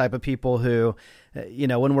both are the type of people who,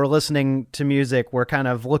 when we're listening to music, we're kind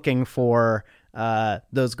of looking for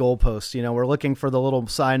those goalposts. We're looking for the little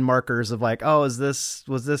sign markers of like, oh, did this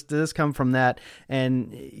come from that?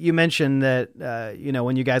 And you mentioned that,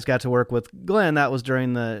 when you guys got to work with Glenn, that was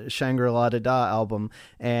during the Shangri-La Da album.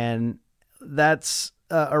 And that's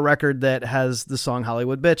a record that has the song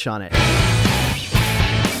Hollywood Bitch on it. You'll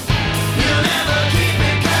never keep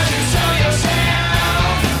it 'cause you saw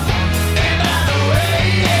yourself. And by the way,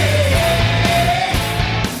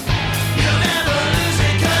 you'll never lose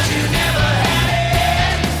it 'cause you never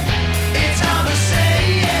had it. It's all the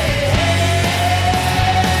same.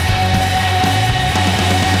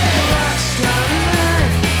 Rockstar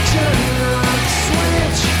life, turning on the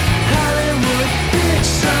switch. Hollywood bitch,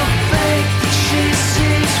 so fake that she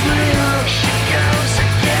seems real. She goes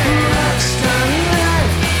again. Rockstar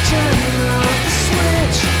life, turning on the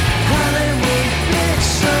switch. Hollywood bitch,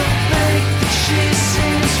 so fake that she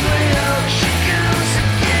seems real. She goes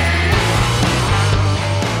again.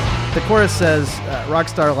 The chorus says,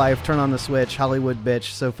 rockstar life, turn on the switch, Hollywood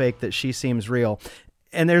bitch, so fake that she seems real.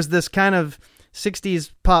 And there's this kind of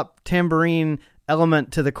 60s pop tambourine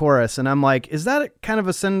element to the chorus. And I'm like, is that kind of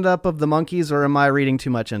a send up of the Monkees, or am I reading too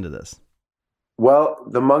much into this? Well,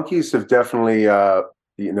 the Monkees have definitely, they're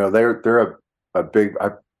a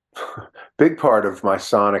big part of my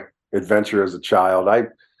sonic adventure as a child. I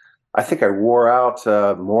think I wore out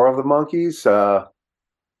more of the Monkees.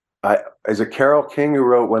 Is it Carole King who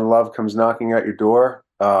wrote "When Love Comes Knocking at Your Door"?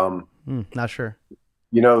 Not sure.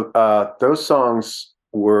 Those songs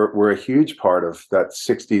were a huge part of that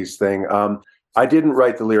 60s thing. I didn't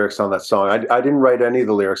write the lyrics on that song. I didn't write any of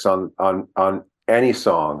the lyrics on any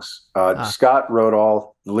songs. Scott wrote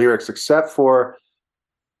all the lyrics except for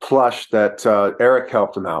Plush that Eric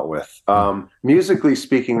helped him out with. Musically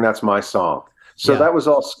speaking, that's my song. So that was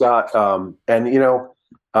all Scott.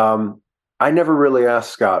 I never really asked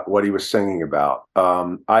Scott what he was singing about.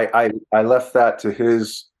 I left that to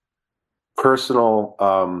his personal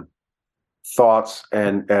thoughts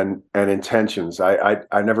and intentions.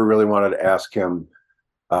 I never really wanted to ask him,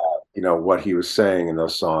 what he was saying in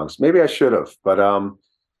those songs. Maybe I should have, but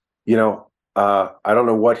I don't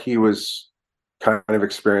know what he was kind of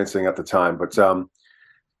experiencing at the time, but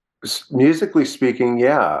musically speaking,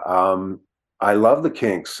 yeah, I love the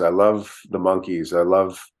Kinks, I love the Monkees, I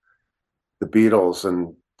love the Beatles,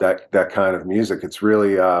 and that kind of music. It's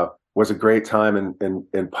really was a great time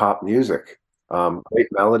in pop music. Great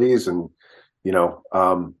melodies, and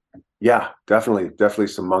yeah, definitely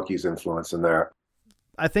some Monkees influence in there.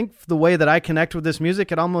 I think the way that I connect with this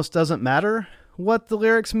music, it almost doesn't matter what the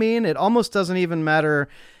lyrics mean. It almost doesn't even matter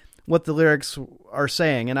what the lyrics are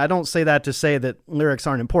saying. And I don't say that to say that lyrics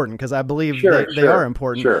aren't important, because I believe they are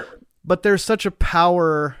important. Sure. But there's such a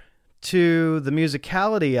power to the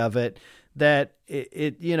musicality of it that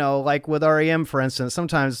it like with REM, for instance,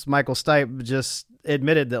 sometimes Michael Stipe just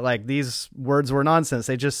admitted that like these words were nonsense.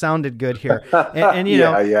 They just sounded good here. And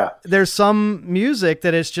there's some music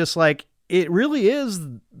that it's just like, it really is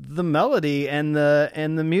the melody and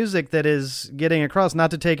the music that is getting across.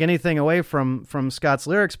 Not to take anything away from Scott's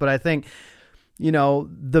lyrics, but I think,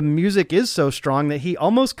 the music is so strong that he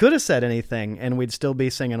almost could have said anything and we'd still be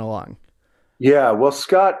singing along. Yeah, well,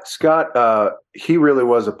 Scott, he really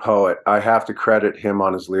was a poet. I have to credit him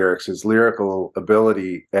on his lyrics, his lyrical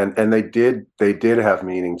ability, and they did have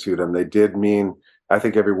meaning to them. They did mean, I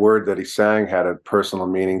think every word that he sang had a personal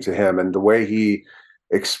meaning to him, and the way he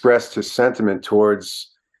expressed his sentiment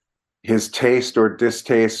towards his taste or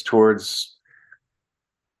distaste towards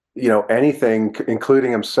anything,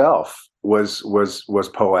 including himself, was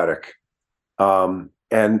poetic. And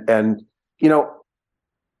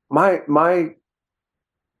my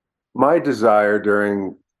desire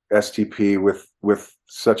during STP with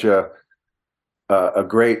such a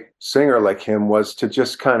great singer like him was to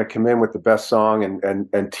just kind of come in with the best song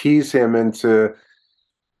and tease him into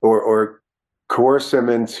or coerce him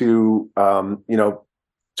into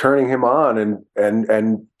turning him on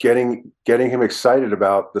and getting him excited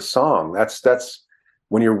about the song. That's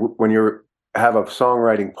when you have a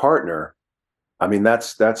songwriting partner. I mean,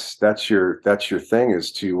 that's your thing,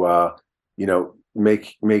 is to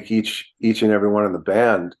make each and every one in the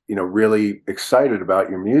band really excited about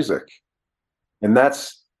your music, and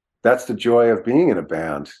that's the joy of being in a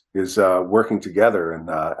band, is working together and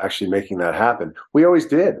actually making that happen. We always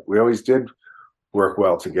did work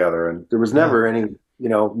well together, and there was never any,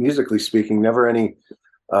 musically speaking, never any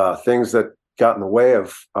things that got in the way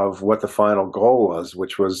of what the final goal was,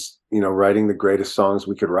 which was writing the greatest songs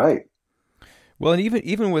we could write. Well, and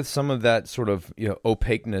even with some of that sort of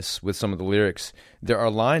opaqueness with some of the lyrics, there are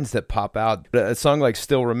lines that pop out. A song like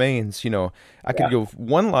 "Still Remains," I could go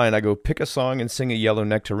one line. I go, pick a song and sing a Yellow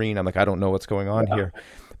Nectarine. I'm like, I don't know what's going on here.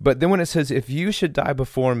 But then when it says, "If you should die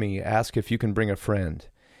before me, ask if you can bring a friend,"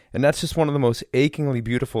 and that's just one of the most achingly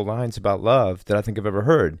beautiful lines about love that I think I've ever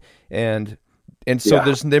heard. And so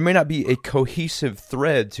there may not be a cohesive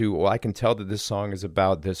thread to, well, I can tell that this song is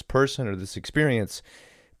about this person or this experience,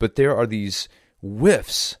 but there are these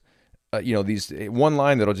whiffs, these one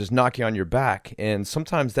line that'll just knock you on your back. And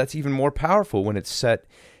sometimes that's even more powerful when it's set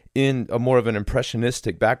in a more of an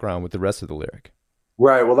impressionistic background with the rest of the lyric.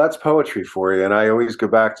 Right. Well, that's poetry for you. And I always go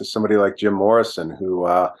back to somebody like Jim Morrison, who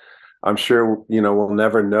I'm sure, we'll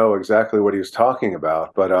never know exactly what he was talking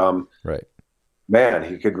about, but right. Man,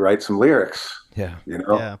 he could write some lyrics. Yeah.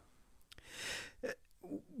 Yeah.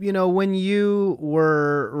 When you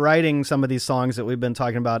were writing some of these songs that we've been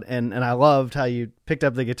talking about, and I loved how you picked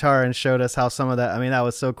up the guitar and showed us how some of that, that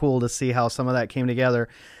was so cool to see how some of that came together.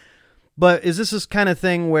 But is this kind of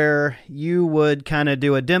thing where you would kind of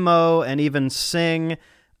do a demo and even sing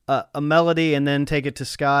a melody and then take it to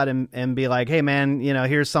Scott and be like, hey man,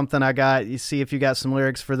 here's something I got, you see if you got some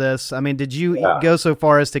lyrics for this? Did you go so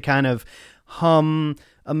far as to kind of hum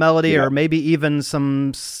a melody or maybe even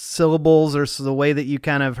some syllables or the way that you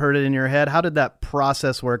kind of heard it in your head? How did that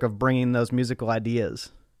process work of bringing those musical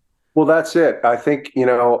ideas? Well, that's it. I think,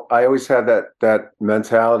 I always had that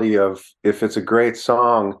mentality of, if it's a great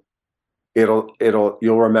song, you'll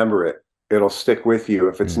remember it. It'll stick with you.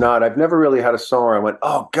 If it's not, I've never really had a song where I went,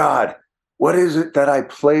 oh God, what is it that I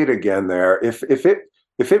played again there? If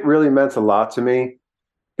it really meant a lot to me,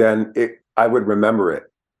 then I would remember it.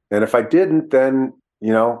 And if I didn't, then,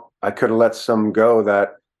 I could have let some go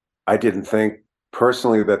that I didn't think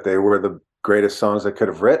personally that they were the greatest songs I could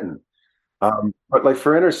have written. But like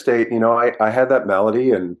for Interstate, I had that melody,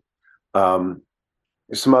 and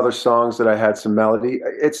some other songs that I had some melody.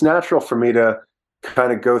 It's natural for me to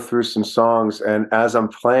kind of go through some songs, and as I'm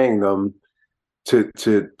playing them,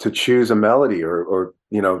 to choose a melody or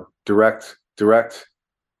direct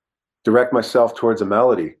myself towards a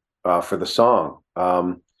melody for the song.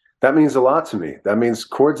 That means a lot to me. That means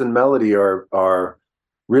chords and melody are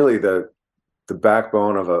really the the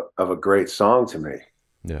backbone of a great song to me.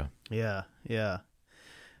 Yeah. Yeah.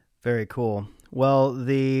 Very cool. Well,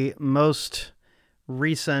 the most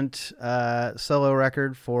recent solo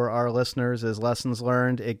record for our listeners is Lessons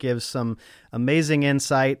Learned. It gives some amazing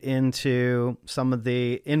insight into some of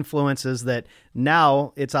the influences that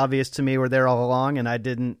now it's obvious to me were there all along and I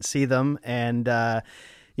didn't see them. And,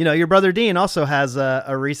 your brother Dean also has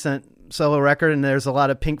a recent solo record, and there's a lot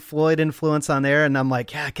of Pink Floyd influence on there. And I'm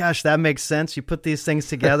like, yeah, gosh, that makes sense. You put these things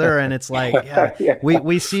together and it's like, yeah.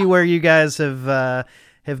 we see where you guys have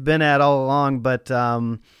been at all along. But,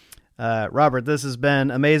 Robert, this has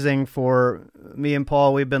been amazing for me and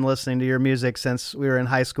Paul. We've been listening to your music since we were in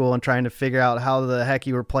high school and trying to figure out how the heck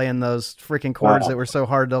you were playing those freaking chords that were so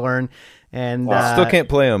hard to learn. And still can't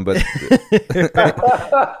play them, but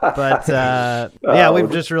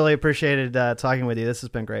we've just really appreciated talking with you. This has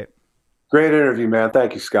been great. Great interview, man.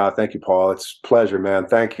 Thank you, Scott. Thank you, Paul. It's a pleasure, man.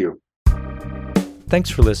 Thank you. Thanks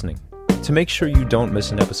for listening. To make sure you don't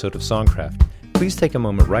miss an episode of Songcraft, please take a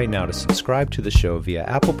moment right now to subscribe to the show via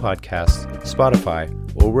Apple Podcasts, Spotify,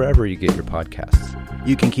 or wherever you get your podcasts.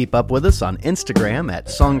 You can keep up with us on Instagram at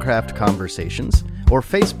Songcraft Conversations or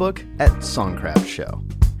Facebook at Songcraft Show.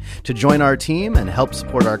 To join our team and help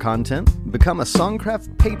support our content, become a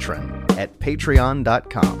Songcraft patron at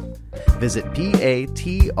patreon.com. Visit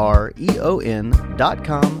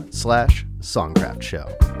patreon.com/Songcraft Show.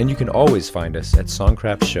 And you can always find us at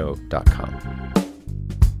songcraftshow.com.